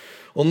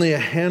 Only a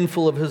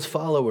handful of his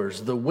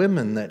followers, the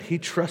women that he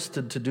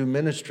trusted to do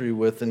ministry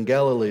with in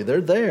Galilee, they're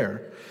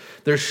there.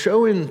 They're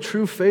showing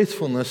true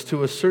faithfulness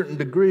to a certain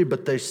degree,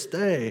 but they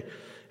stay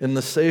in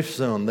the safe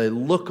zone. They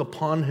look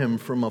upon him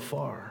from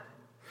afar.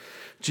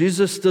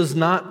 Jesus does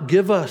not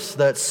give us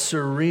that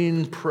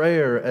serene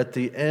prayer at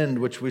the end,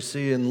 which we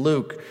see in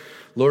Luke,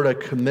 Lord, I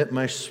commit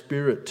my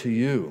spirit to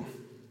you.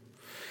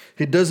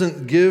 He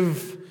doesn't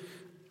give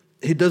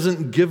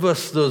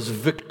us those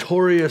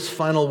victorious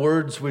final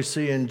words we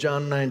see in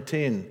John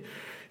 19.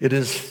 It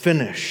is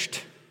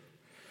finished.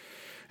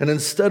 And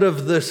instead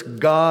of this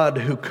God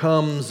who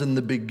comes in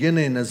the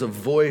beginning as a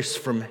voice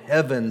from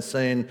heaven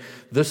saying,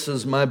 this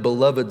is my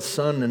beloved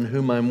Son in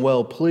whom I'm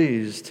well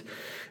pleased,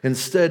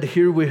 instead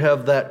here we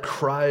have that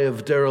cry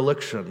of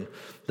dereliction,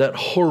 that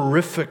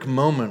horrific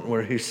moment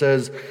where he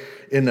says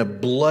in a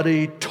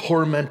bloody,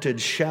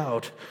 tormented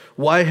shout,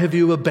 why have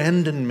you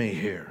abandoned me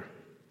here?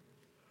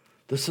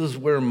 This is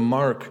where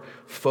Mark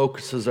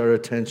focuses our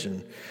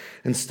attention.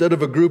 Instead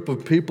of a group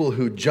of people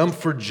who jump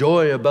for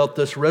joy about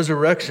this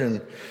resurrection,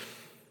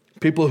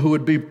 people who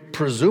would be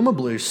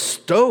presumably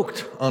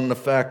stoked on the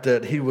fact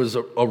that he was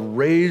a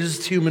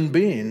raised human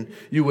being,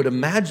 you would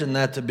imagine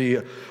that to be,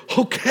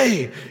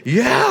 okay,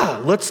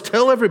 yeah, let's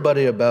tell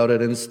everybody about it.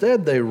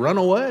 Instead, they run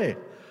away.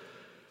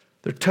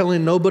 They're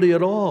telling nobody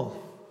at all.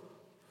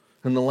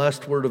 And the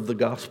last word of the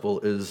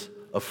gospel is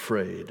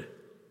afraid.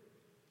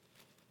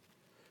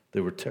 They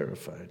were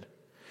terrified.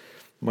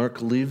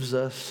 Mark leaves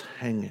us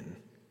hanging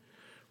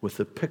with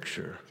a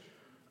picture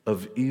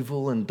of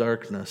evil and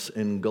darkness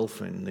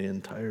engulfing the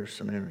entire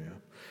scenario,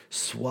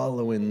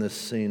 swallowing this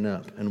scene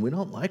up, and we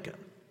don't like it.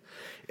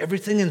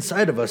 Everything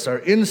inside of us, our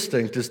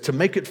instinct is to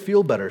make it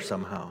feel better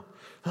somehow.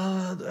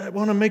 I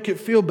want to make it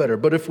feel better.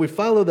 But if we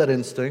follow that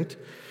instinct,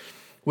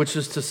 which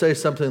is to say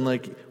something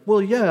like,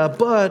 well, yeah,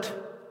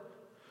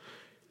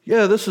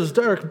 this is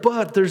dark,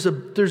 but there's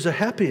a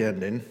happy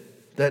ending.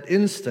 That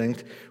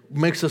instinct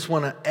makes us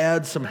want to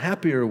add some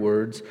happier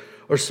words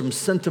or some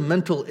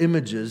sentimental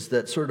images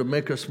that sort of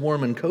make us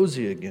warm and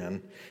cozy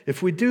again.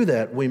 If we do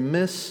that, we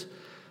miss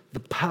the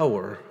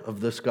power of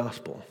this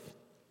gospel.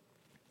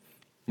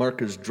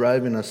 Mark is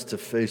driving us to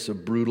face a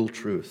brutal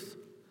truth.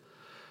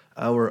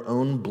 Our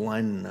own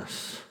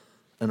blindness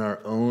and our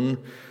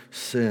own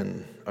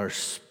sin are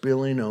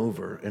spilling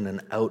over in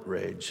an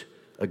outrage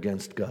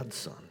against God's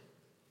Son.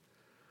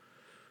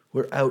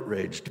 We're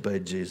outraged by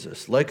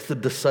Jesus. Like the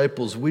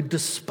disciples, we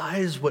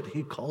despise what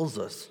he calls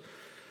us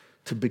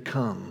to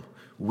become: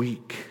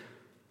 weak,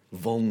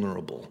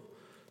 vulnerable,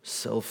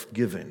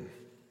 self-giving.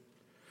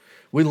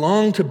 We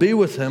long to be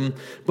with him,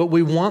 but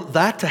we want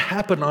that to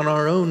happen on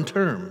our own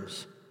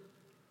terms.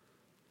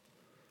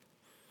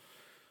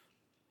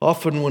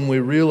 Often when we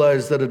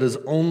realize that it is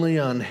only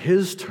on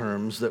his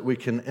terms that we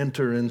can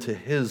enter into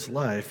his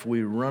life,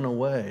 we run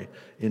away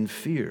in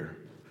fear,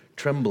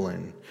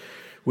 trembling.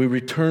 We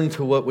return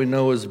to what we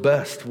know is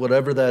best,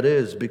 whatever that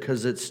is,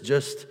 because it's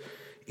just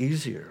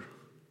easier.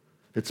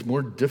 It's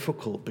more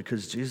difficult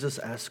because Jesus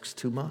asks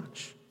too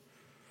much.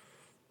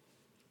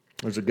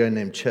 There's a guy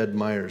named Ched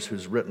Myers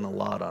who's written a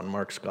lot on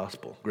Mark's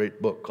gospel,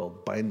 great book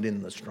called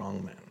Binding the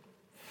Strong Man.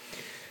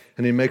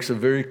 And he makes a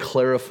very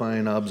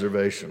clarifying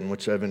observation,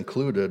 which I've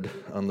included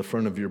on the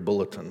front of your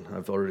bulletin.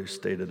 I've already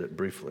stated it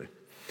briefly.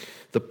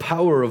 The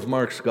power of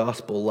Mark's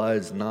gospel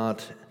lies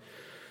not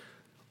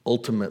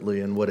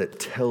ultimately in what it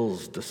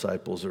tells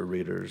disciples or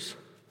readers,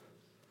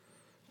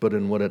 but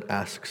in what it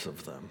asks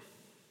of them.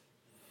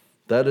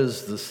 That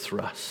is the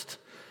thrust.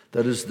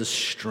 That is the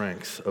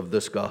strength of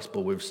this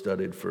gospel we've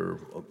studied for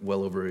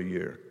well over a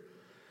year.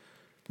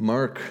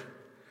 Mark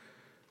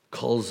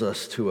calls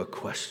us to a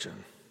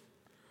question.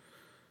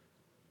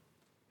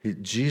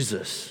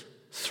 Jesus,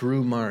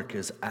 through Mark,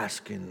 is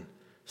asking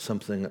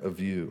something of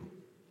you.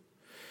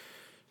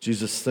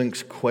 Jesus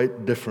thinks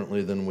quite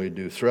differently than we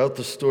do. Throughout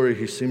the story,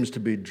 he seems to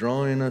be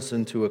drawing us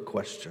into a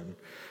question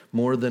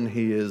more than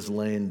he is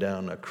laying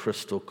down a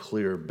crystal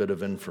clear bit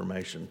of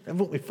information.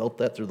 Haven't we felt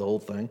that through the whole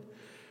thing?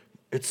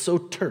 It's so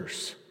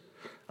terse.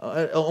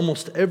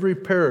 Almost every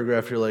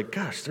paragraph, you're like,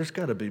 gosh, there's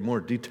got to be more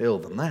detail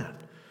than that.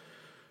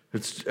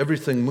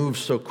 Everything moves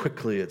so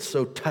quickly, it's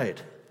so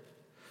tight.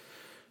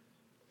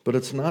 But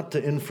it's not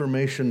the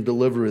information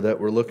delivery that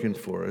we're looking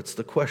for. It's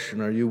the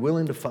question, are you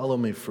willing to follow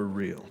me for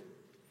real?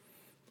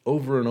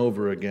 Over and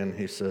over again,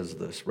 he says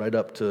this, right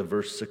up to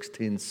verse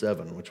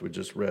 16:7, which we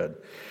just read.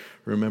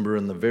 Remember,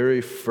 in the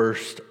very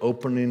first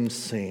opening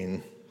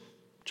scene,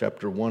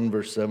 chapter 1,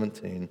 verse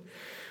 17,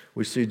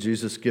 we see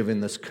Jesus giving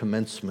this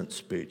commencement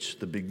speech,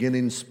 the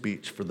beginning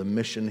speech for the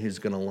mission he's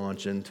going to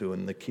launch into.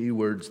 And the key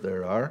words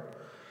there are,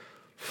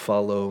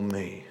 follow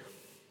me.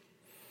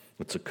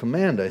 It's a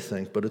command, I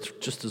think, but it's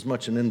just as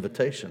much an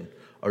invitation.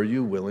 Are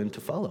you willing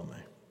to follow me?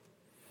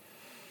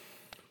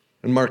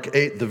 In Mark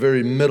 8, the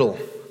very middle,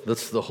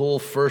 that's the whole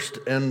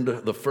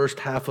the first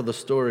half of the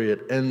story,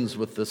 it ends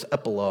with this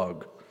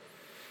epilogue.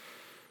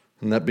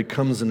 And that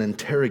becomes an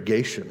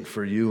interrogation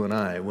for you and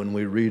I when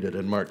we read it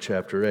in Mark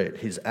chapter 8.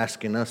 He's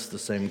asking us the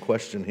same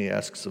question he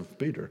asks of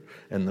Peter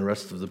and the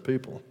rest of the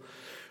people.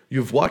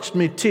 You've watched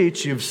me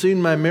teach, you've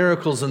seen my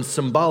miracles and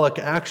symbolic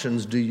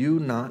actions. Do you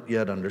not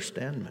yet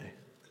understand me?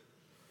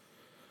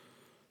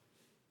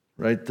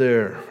 Right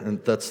there,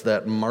 and that's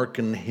that mark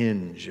and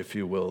hinge, if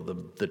you will,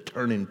 the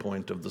turning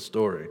point of the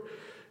story,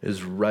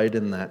 is right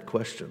in that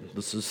question.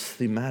 This is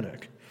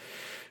thematic.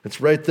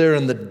 It's right there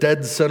in the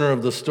dead center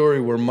of the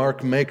story where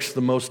Mark makes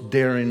the most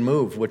daring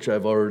move, which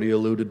I've already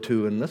alluded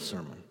to in this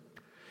sermon.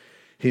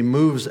 He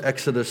moves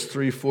Exodus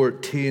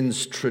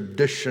 3:14's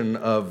tradition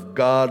of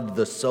God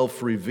the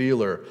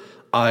self-revealer,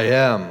 I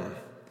am,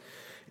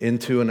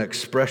 into an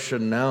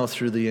expression now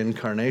through the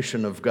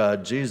incarnation of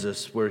God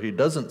Jesus, where he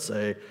doesn't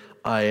say,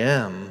 I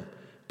am,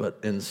 but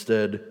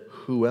instead,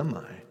 who am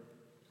I?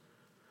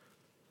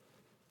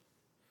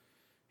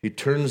 He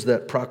turns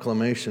that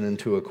proclamation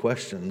into a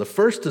question. The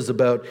first is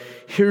about,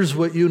 here's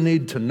what you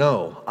need to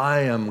know. I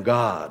am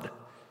God.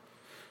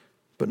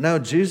 But now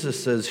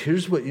Jesus says,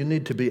 here's what you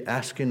need to be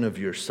asking of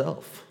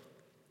yourself.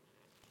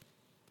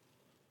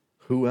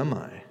 Who am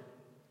I?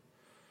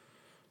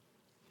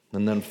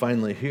 And then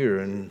finally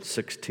here in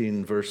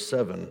 16 verse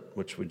 7,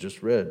 which we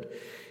just read,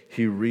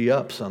 he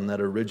re-ups on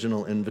that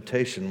original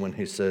invitation when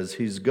he says,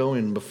 he's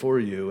going before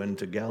you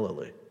into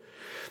Galilee.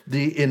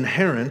 The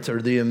inherent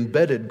or the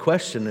embedded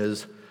question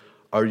is,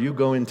 are you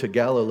going to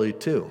Galilee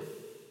too?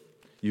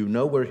 You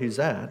know where he's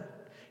at.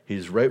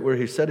 He's right where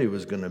he said he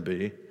was going to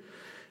be.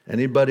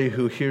 Anybody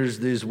who hears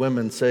these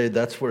women say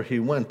that's where he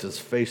went is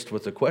faced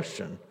with a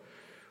question.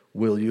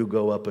 Will you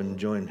go up and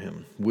join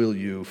him? Will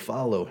you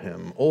follow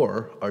him?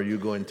 Or are you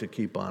going to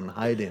keep on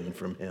hiding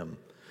from him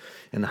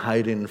and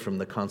hiding from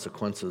the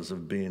consequences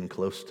of being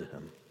close to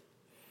him?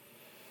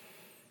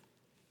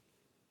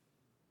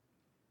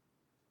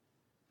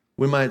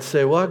 We might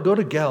say, well, I'll go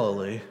to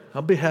Galilee.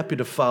 I'll be happy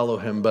to follow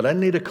him, but I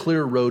need a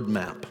clear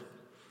roadmap.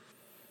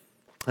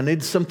 I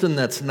need something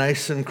that's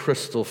nice and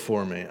crystal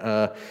for me.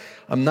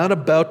 I'm not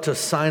about to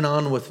sign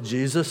on with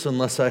Jesus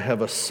unless I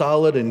have a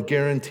solid and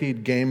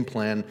guaranteed game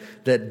plan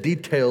that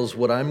details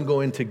what I'm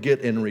going to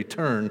get in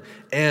return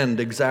and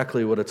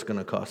exactly what it's going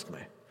to cost me.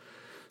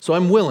 So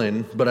I'm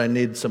willing, but I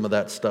need some of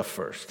that stuff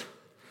first.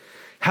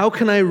 How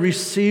can I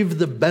receive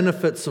the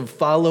benefits of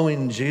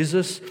following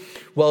Jesus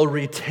while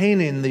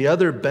retaining the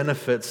other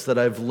benefits that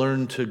I've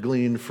learned to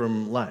glean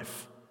from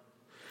life?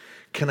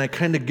 Can I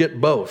kind of get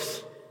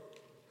both?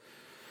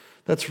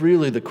 That's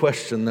really the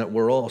question that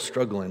we're all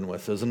struggling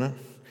with, isn't it?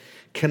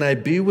 Can I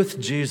be with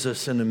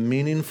Jesus in a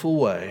meaningful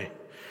way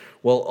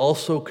while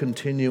also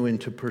continuing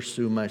to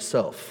pursue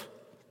myself?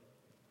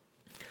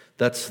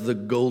 That's the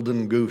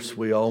golden goose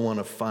we all want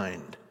to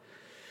find.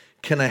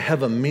 Can I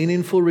have a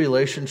meaningful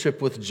relationship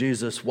with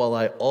Jesus while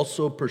I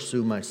also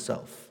pursue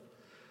myself?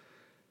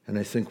 And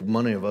I think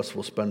many of us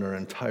will spend our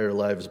entire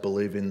lives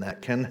believing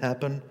that can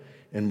happen,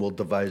 and we'll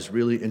devise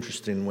really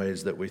interesting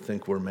ways that we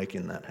think we're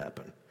making that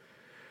happen.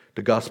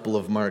 The Gospel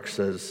of Mark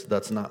says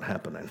that's not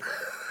happening.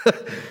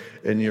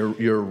 And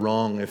you're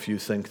wrong if you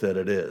think that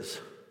it is.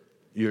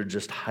 You're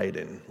just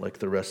hiding like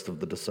the rest of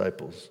the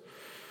disciples.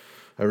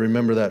 I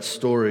remember that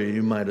story,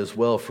 you might as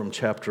well, from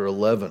chapter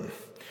 11.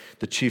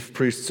 The chief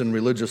priests and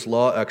religious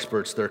law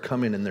experts, they're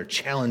coming and they're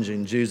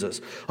challenging Jesus.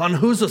 On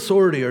whose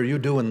authority are you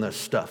doing this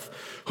stuff?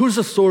 Whose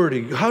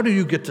authority? How do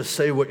you get to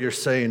say what you're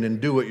saying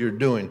and do what you're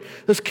doing?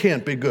 This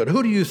can't be good.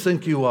 Who do you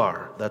think you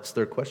are? That's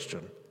their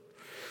question.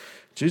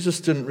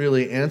 Jesus didn't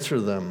really answer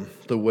them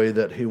the way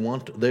that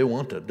they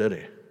wanted, did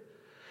he?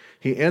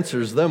 He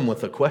answers them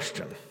with a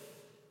question.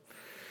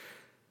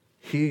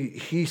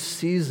 He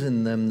sees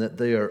in them that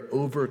they are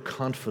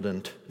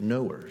overconfident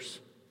knowers.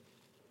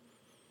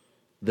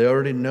 They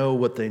already know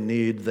what they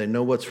need. They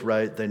know what's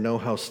right. They know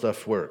how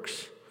stuff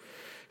works.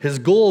 His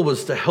goal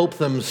was to help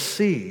them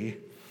see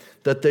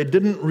that they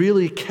didn't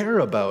really care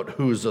about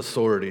whose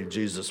authority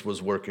Jesus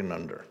was working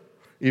under,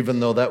 even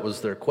though that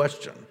was their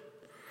question.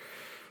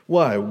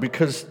 Why?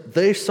 Because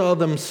they saw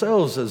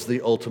themselves as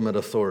the ultimate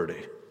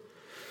authority.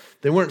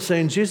 They weren't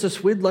saying,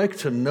 Jesus, we'd like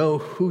to know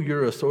who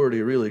your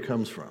authority really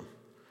comes from.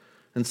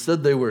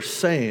 Instead, they were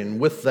saying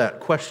with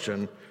that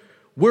question,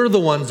 we're the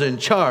ones in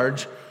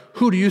charge.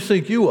 Who do you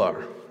think you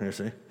are? You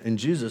see? And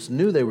Jesus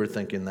knew they were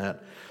thinking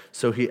that,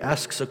 so he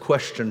asks a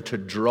question to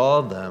draw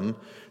them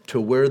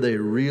to where they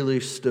really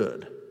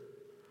stood.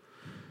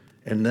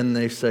 And then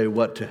they say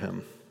what to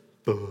him?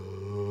 We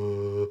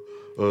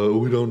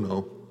don't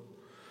know.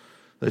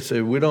 They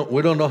say, we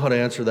don't know how to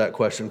answer that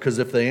question, because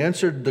if they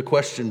answered the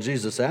question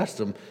Jesus asked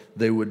them,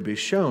 they would be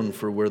shown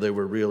for where they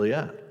were really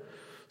at.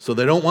 So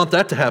they don't want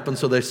that to happen,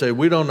 so they say,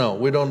 we don't know.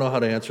 We don't know how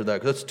to answer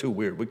that, because that's too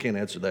weird. We can't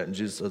answer that. And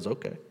Jesus says,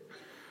 okay,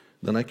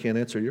 then I can't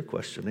answer your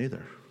question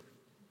either.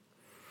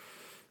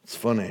 It's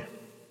funny.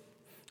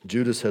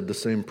 Judas had the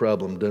same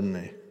problem, didn't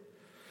he?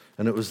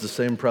 And it was the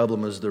same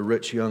problem as the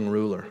rich young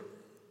ruler.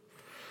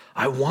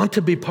 I want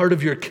to be part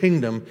of your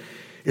kingdom.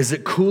 Is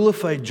it cool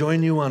if I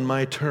join you on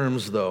my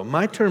terms, though?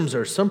 My terms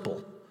are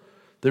simple.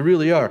 They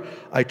really are.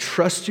 I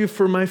trust you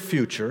for my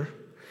future,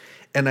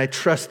 and I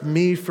trust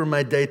me for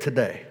my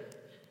day-to-day.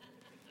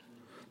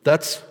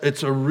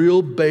 It's a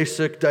real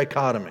basic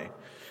dichotomy.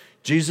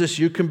 Jesus,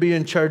 you can be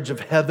in charge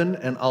of heaven,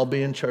 and I'll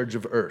be in charge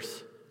of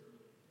earth.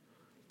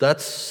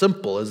 That's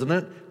simple, isn't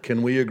it?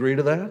 Can we agree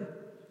to that?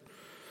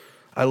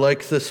 I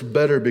like this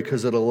better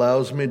because it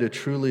allows me to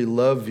truly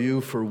love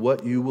you for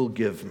what you will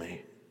give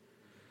me.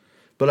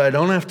 But I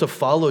don't have to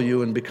follow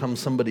you and become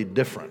somebody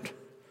different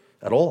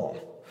at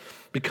all.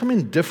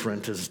 Becoming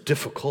different is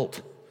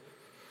difficult.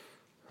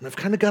 And I've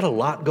kind of got a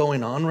lot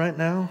going on right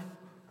now.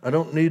 I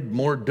don't need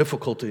more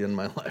difficulty in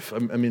my life. I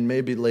mean,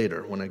 maybe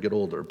later when I get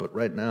older, but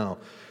right now,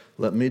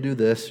 let me do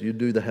this, you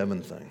do the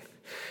heaven thing.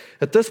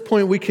 At this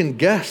point, we can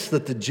guess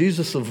that the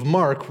Jesus of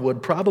Mark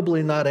would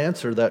probably not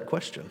answer that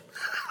question.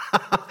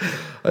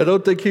 I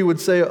don't think he would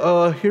say,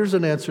 here's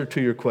an answer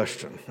to your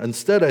question.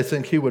 Instead, I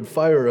think he would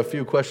fire a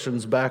few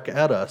questions back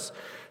at us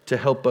to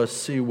help us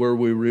see where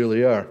we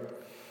really are.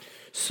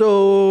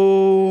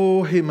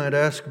 So he might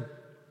ask,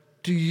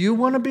 do you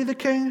want to be the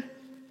king?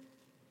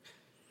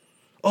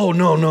 Oh,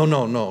 no,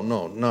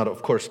 not,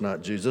 of course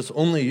not, Jesus.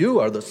 Only you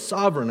are the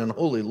sovereign and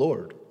holy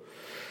Lord.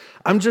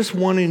 I'm just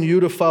wanting you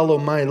to follow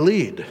my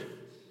lead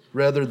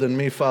rather than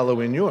me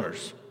following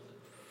yours.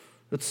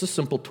 It's a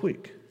simple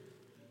tweak.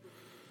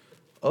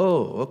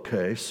 Oh,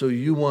 okay, so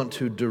you want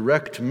to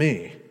direct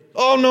me.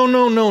 Oh,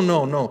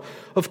 no.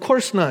 Of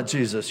course not,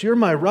 Jesus. You're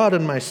my rod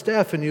and my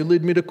staff, and you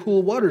lead me to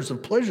cool waters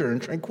of pleasure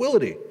and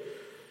tranquility.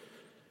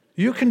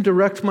 You can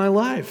direct my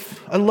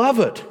life. I love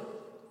it.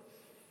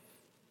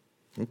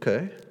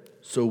 Okay,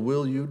 so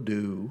will you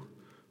do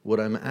what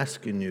I'm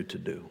asking you to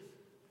do?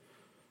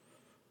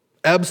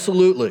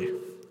 Absolutely,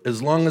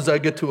 as long as I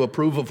get to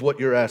approve of what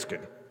you're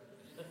asking.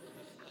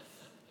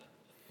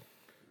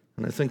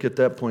 And I think at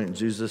that point,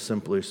 Jesus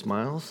simply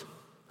smiles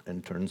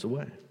and turns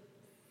away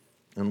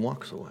and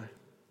walks away.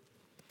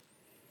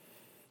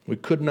 We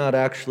could not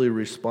actually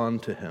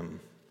respond to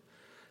him,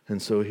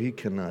 and so he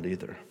cannot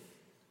either.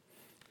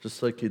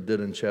 Just like he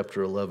did in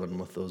chapter 11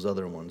 with those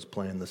other ones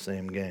playing the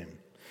same game.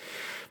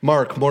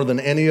 Mark, more than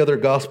any other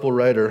gospel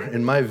writer,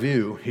 in my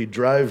view, he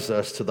drives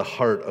us to the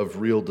heart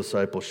of real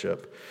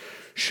discipleship.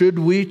 Should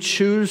we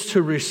choose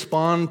to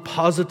respond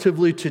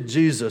positively to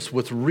Jesus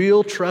with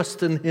real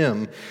trust in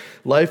him,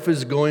 life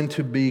is going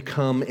to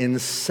become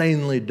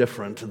insanely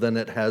different than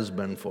it has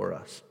been for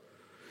us.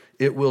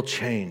 It will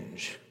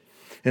change.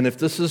 And if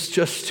this is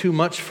just too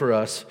much for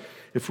us,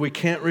 if we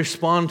can't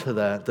respond to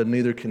that, then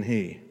neither can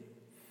he.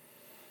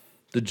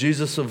 The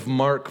Jesus of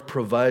Mark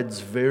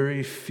provides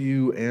very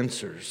few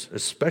answers,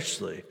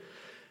 especially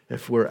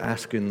if we're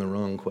asking the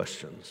wrong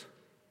questions.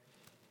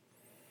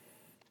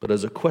 But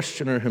as a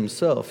questioner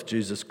himself,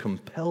 Jesus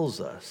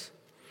compels us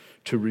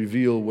to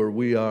reveal where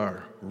we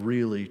are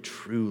really,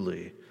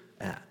 truly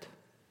at,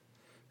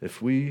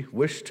 if we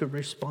wish to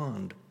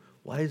respond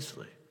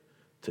wisely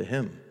to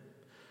him.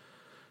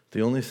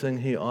 The only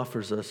thing he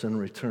offers us in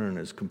return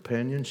is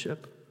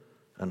companionship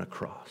and a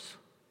cross.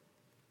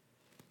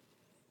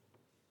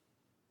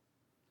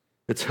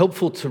 It's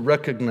helpful to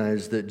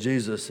recognize that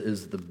Jesus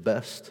is the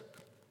best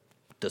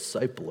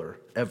discipler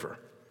ever.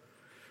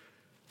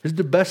 He's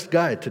the best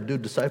guy to do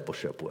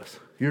discipleship with.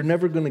 You're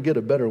never going to get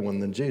a better one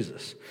than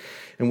Jesus.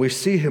 And we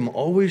see him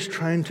always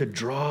trying to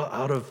draw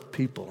out of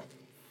people.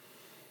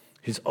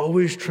 He's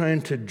always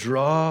trying to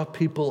draw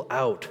people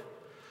out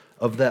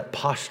of that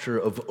posture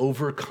of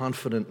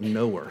overconfident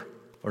knower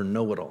or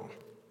know-it-all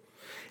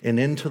and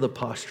into the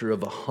posture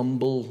of a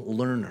humble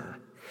learner.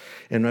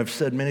 And I've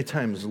said many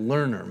times,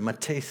 learner,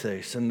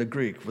 mathetes in the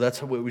Greek. That's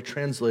how we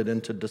translate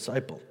into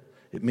disciple.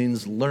 It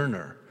means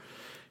learner.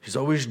 He's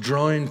always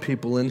drawing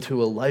people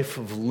into a life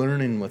of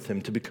learning with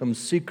him to become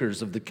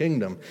seekers of the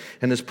kingdom.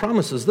 And his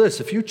promise is this: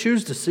 if you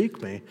choose to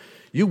seek me,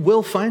 you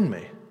will find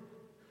me.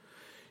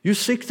 You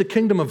seek the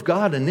kingdom of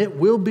God and it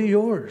will be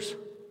yours.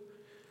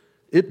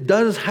 It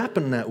does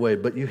happen that way,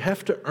 but you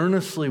have to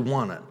earnestly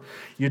want it.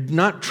 You're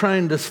not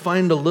trying to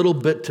find a little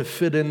bit to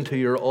fit into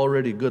your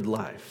already good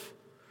life.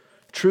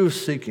 True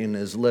seeking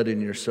is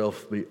letting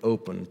yourself be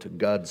open to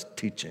God's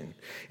teaching.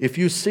 If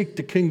you seek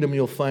the kingdom,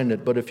 you'll find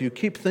it. But if you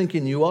keep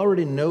thinking you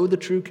already know the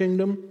true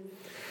kingdom,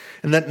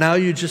 and that now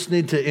you just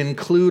need to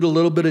include a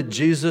little bit of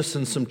Jesus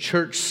and some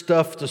church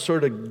stuff to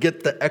sort of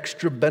get the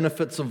extra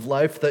benefits of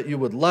life that you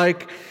would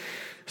like,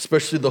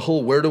 especially the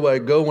whole where do I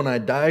go when I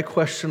die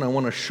question, I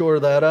want to shore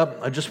that up.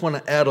 I just want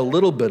to add a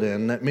little bit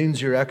in. That means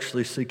you're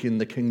actually seeking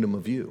the kingdom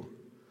of you,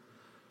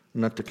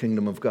 not the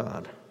kingdom of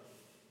God.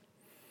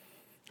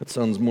 It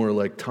sounds more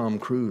like Tom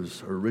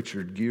Cruise or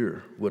Richard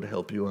Gere would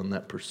help you on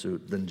that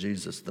pursuit than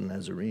Jesus the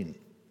Nazarene.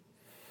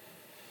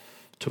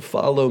 To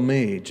follow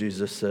me,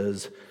 Jesus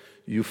says,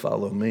 you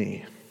follow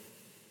me.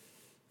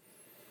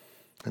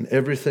 And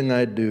everything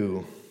I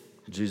do,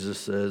 Jesus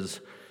says,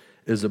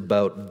 is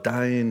about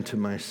dying to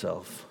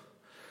myself,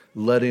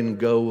 letting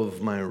go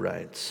of my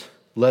rights,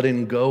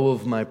 letting go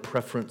of my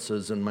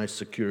preferences and my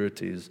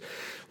securities,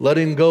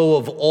 letting go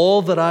of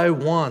all that I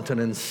want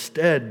and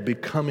instead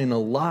becoming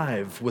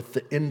alive with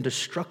the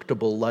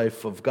indestructible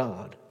life of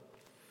God.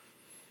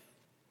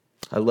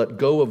 I let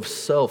go of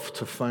self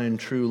to find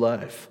true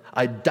life.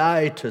 I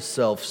die to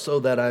self so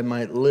that I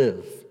might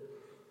live.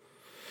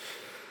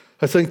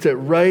 I think that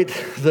right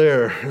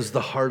there is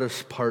the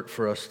hardest part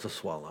for us to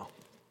swallow.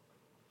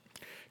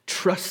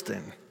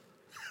 Trusting.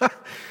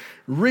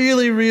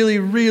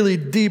 Really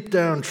deep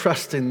down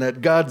trusting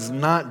that God's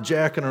not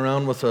jacking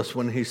around with us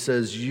when he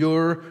says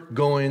you're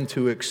going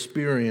to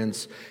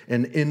experience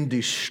an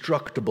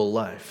indestructible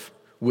life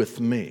with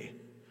me.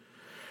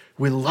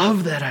 We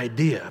love that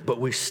idea,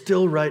 but we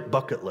still write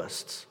bucket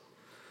lists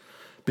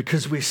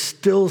because we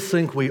still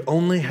think we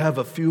only have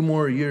a few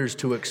more years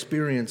to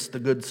experience the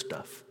good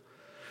stuff.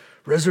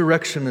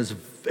 Resurrection is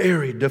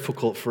very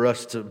difficult for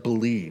us to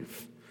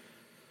believe.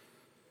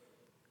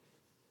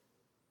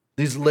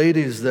 These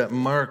ladies that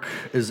Mark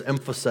is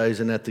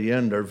emphasizing at the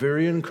end are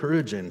very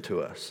encouraging to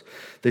us.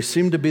 They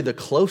seem to be the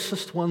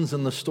closest ones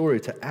in the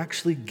story to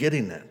actually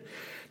getting it,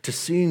 to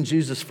seeing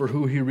Jesus for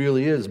who he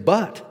really is.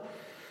 But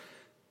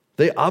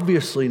they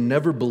obviously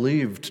never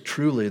believed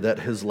truly that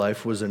his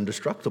life was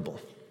indestructible.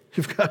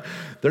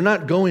 They're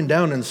not going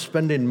down and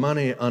spending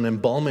money on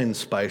embalming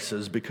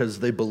spices because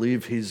they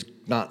believe he's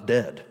not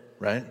dead,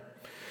 right?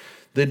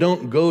 They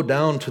don't go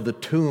down to the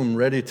tomb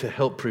ready to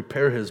help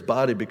prepare his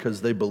body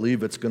because they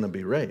believe it's going to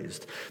be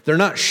raised. They're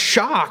not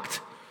shocked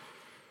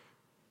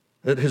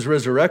at his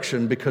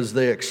resurrection because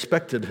they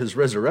expected his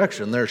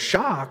resurrection. They're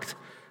shocked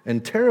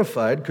and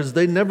terrified because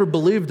they never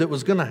believed it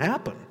was going to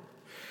happen.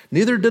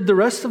 Neither did the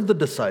rest of the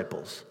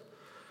disciples.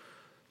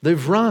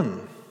 They've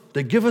run.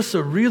 They give us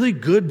a really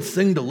good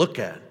thing to look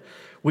at.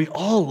 We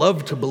all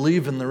love to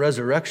believe in the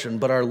resurrection,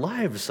 but our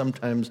lives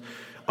sometimes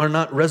are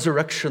not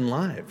resurrection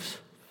lives.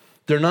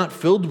 They're not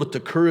filled with the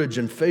courage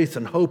and faith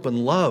and hope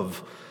and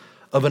love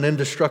of an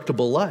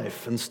indestructible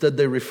life. Instead,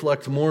 they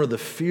reflect more of the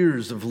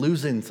fears of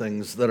losing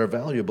things that are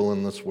valuable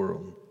in this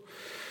world.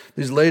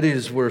 These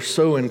ladies were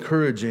so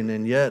encouraging,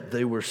 and yet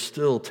they were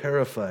still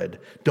terrified.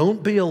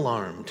 Don't be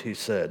alarmed, he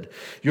said.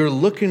 You're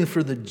looking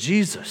for the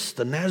Jesus,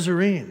 the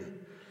Nazarene.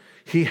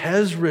 He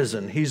has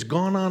risen. He's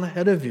gone on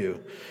ahead of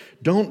you.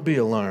 Don't be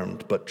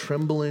alarmed, but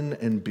trembling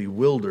and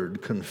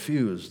bewildered,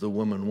 confused, the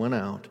woman went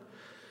out.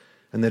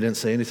 And they didn't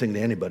say anything to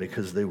anybody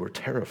because they were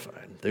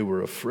terrified. They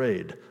were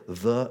afraid.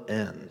 The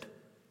end.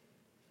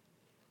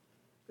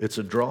 It's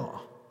a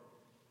draw.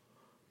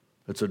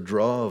 It's a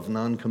draw of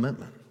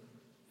non-commitment.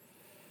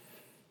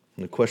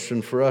 And the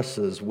question for us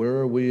is, where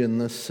are we in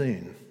this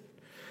scene?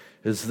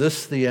 Is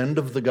this the end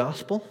of the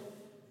gospel?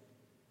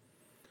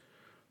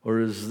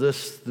 Or is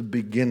this the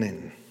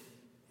beginning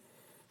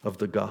of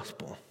the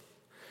gospel?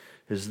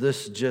 Is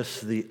this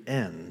just the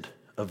end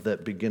of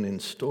that beginning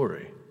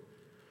story?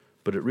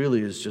 But it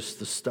really is just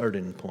the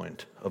starting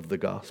point of the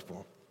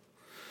gospel.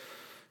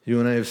 You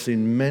and I have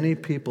seen many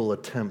people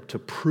attempt to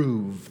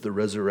prove the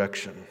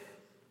resurrection.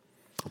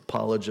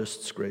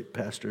 Apologists, great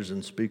pastors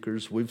and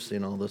speakers, we've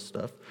seen all this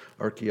stuff.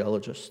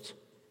 Archaeologists.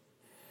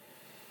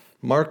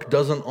 Mark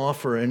doesn't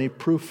offer any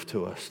proof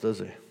to us, does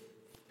he?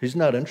 He's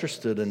not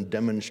interested in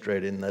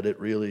demonstrating that it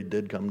really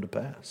did come to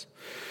pass.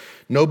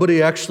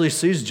 Nobody actually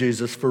sees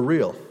Jesus for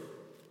real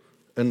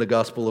in the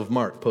Gospel of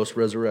Mark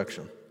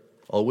post-resurrection.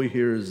 All we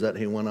hear is that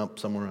he went up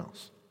somewhere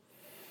else.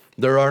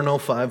 There are no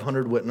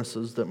 500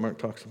 witnesses that Mark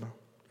talks about.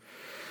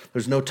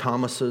 There's no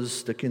Thomases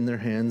sticking their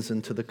hands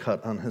into the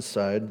cut on his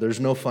side. There's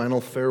no final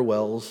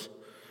farewells.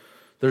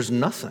 There's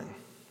nothing.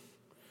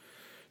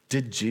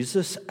 Did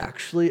Jesus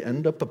actually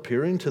end up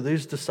appearing to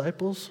these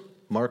disciples?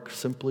 Mark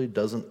simply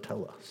doesn't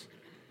tell us.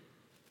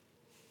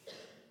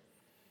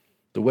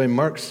 The way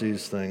Mark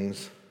sees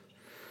things,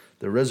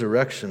 the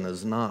resurrection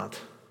is not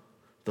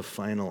the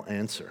final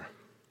answer.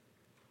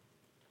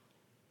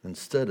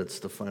 Instead, it's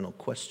the final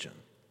question.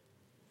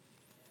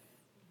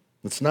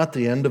 It's not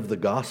the end of the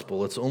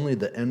gospel. It's only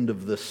the end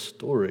of this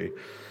story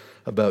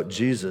about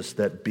Jesus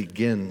that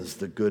begins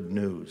the good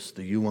news,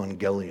 the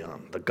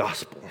euangelion, the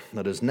gospel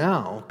that is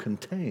now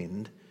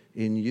contained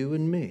in you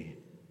and me.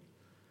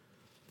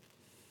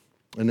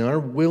 And our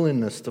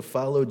willingness to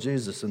follow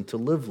Jesus and to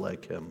live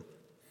like him,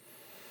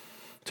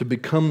 to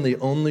become the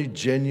only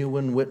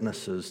genuine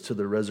witnesses to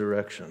the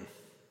resurrection.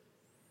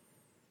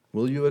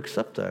 Will you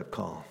accept that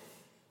call?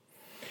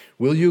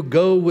 Will you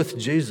go with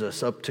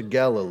Jesus up to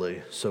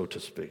Galilee, so to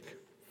speak?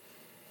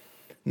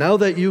 Now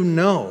that you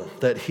know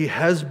that he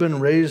has been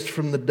raised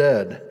from the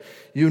dead,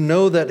 you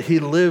know that he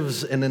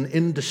lives in an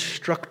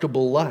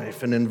indestructible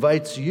life and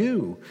invites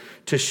you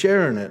to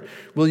share in it.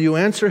 Will you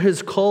answer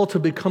his call to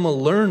become a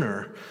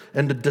learner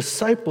and a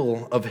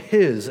disciple of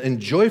his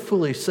and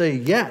joyfully say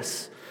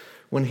yes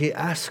when he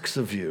asks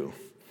of you?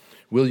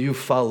 Will you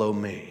follow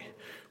me?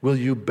 Will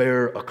you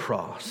bear a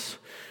cross?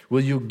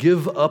 Will you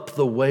give up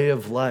the way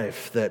of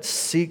life that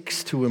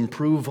seeks to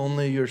improve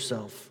only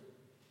yourself?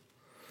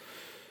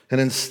 And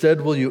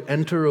instead, will you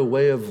enter a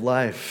way of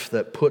life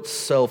that puts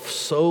self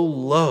so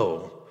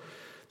low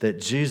that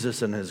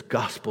Jesus and his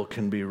gospel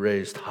can be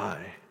raised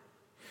high?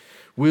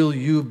 Will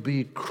you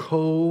be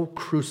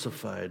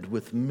co-crucified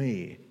with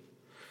me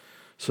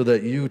so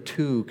that you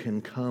too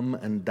can come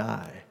and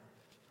die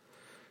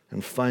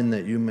and find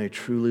that you may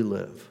truly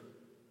live?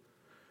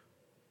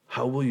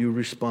 How will you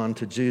respond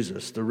to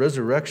Jesus? The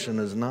resurrection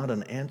is not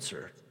an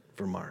answer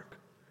for Mark,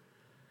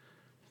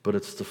 but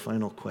it's the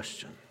final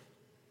question.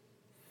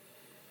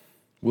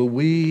 Will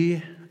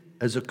we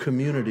as a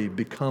community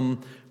become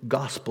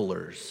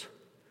gospelers,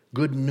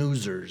 good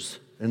newsers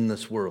in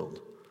this world?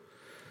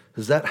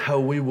 Is that how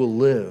we will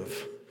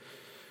live?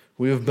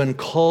 We have been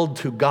called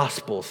to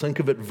gospel. Think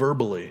of it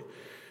verbally.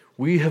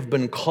 We have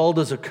been called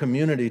as a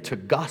community to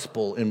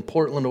gospel in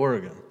Portland,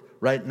 Oregon,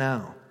 right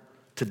now,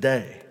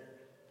 today.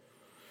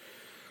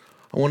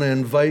 I want to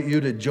invite you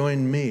to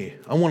join me.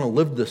 I want to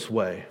live this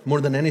way more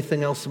than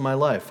anything else in my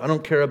life. I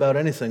don't care about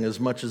anything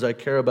as much as I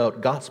care about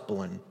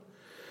gospeling.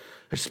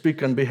 I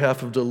speak on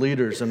behalf of the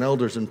leaders and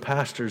elders and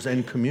pastors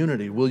and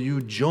community. Will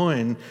you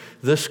join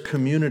this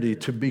community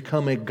to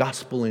become a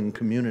gospeling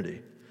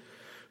community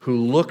who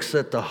looks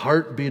at the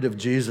heartbeat of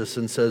Jesus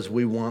and says,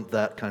 we want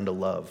that kind of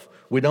love?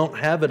 We don't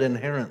have it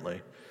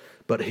inherently,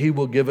 but he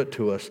will give it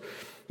to us.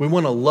 We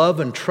want to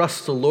love and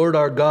trust the Lord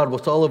our God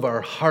with all of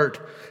our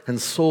heart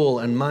and soul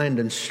and mind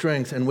and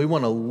strength, and we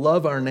want to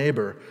love our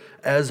neighbor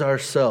as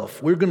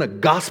ourselves. We're going to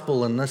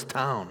gospel in this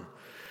town.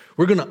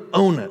 We're going to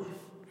own it.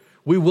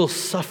 We will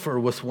suffer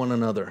with one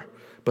another,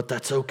 but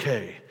that's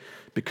okay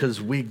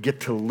because we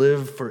get to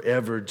live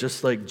forever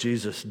just like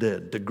Jesus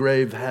did. The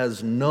grave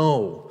has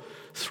no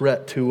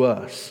threat to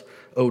us.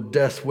 Oh,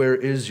 death, where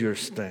is your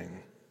sting?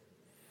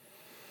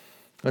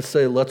 I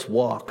say, let's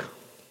walk.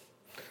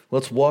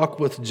 Let's walk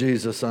with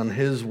Jesus on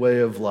his way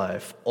of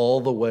life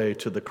all the way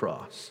to the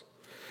cross.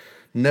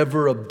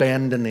 Never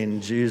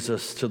abandoning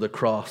Jesus to the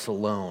cross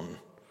alone,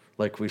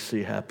 like we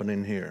see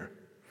happening here,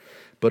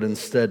 but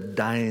instead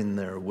dying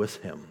there with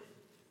him.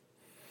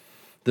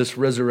 This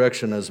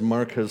resurrection, as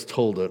Mark has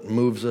told it,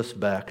 moves us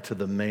back to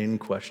the main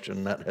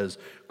question that has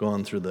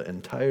gone through the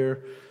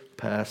entire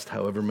past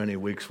however many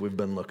weeks we've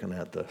been looking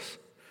at this.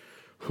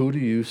 Who do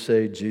you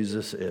say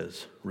Jesus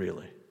is,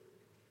 really?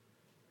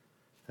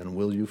 And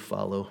will you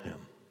follow him?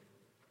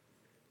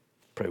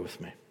 Pray with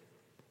me.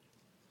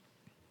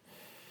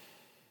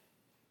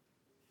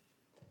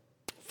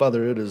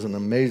 Father, it is an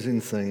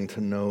amazing thing to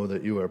know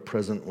that you are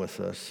present with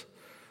us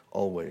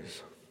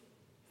always.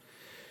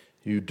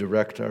 You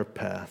direct our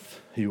path.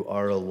 You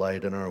are a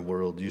light in our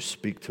world. You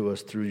speak to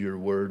us through your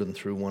word and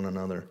through one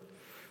another.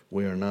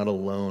 We are not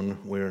alone.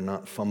 We are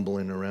not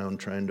fumbling around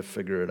trying to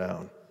figure it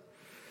out.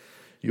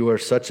 You are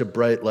such a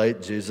bright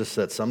light, Jesus,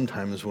 that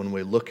sometimes when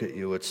we look at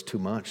you, it's too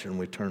much and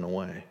we turn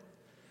away.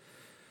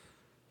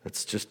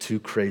 It's just too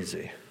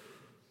crazy.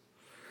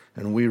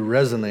 And we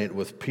resonate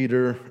with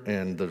Peter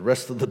and the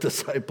rest of the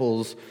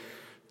disciples,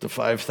 the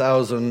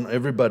 5,000,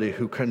 everybody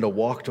who kind of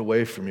walked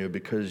away from you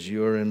because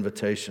your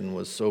invitation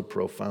was so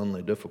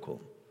profoundly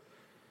difficult.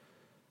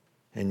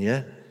 And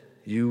yet,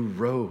 you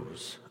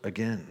rose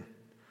again.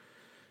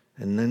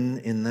 And then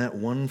in that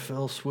one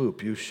fell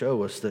swoop, you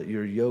show us that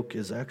your yoke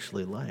is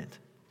actually light.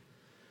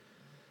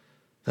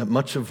 That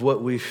much of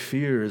what we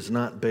fear is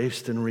not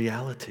based in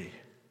reality.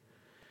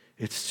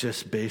 It's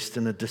just based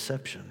in a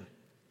deception.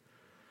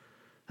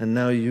 And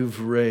now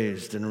you've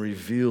raised and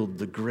revealed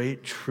the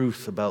great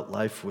truth about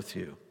life with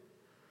you.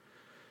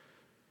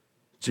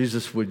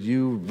 Jesus, would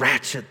you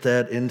ratchet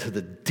that into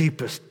the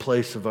deepest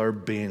place of our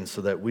being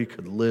so that we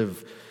could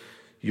live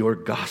your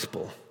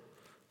gospel?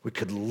 We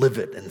could live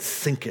it and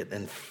think it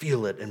and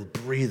feel it and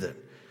breathe it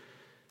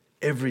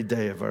every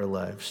day of our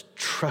lives,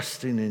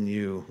 trusting in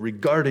you,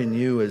 regarding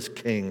you as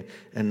king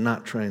and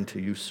not trying to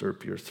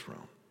usurp your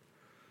throne.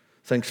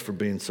 Thanks for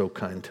being so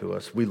kind to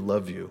us. We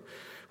love you.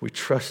 We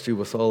trust you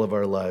with all of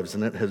our lives,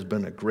 and it has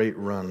been a great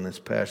run this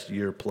past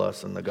year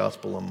plus in the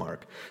Gospel of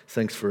Mark.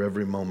 Thanks for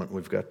every moment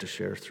we've got to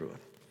share through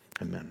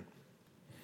it. Amen.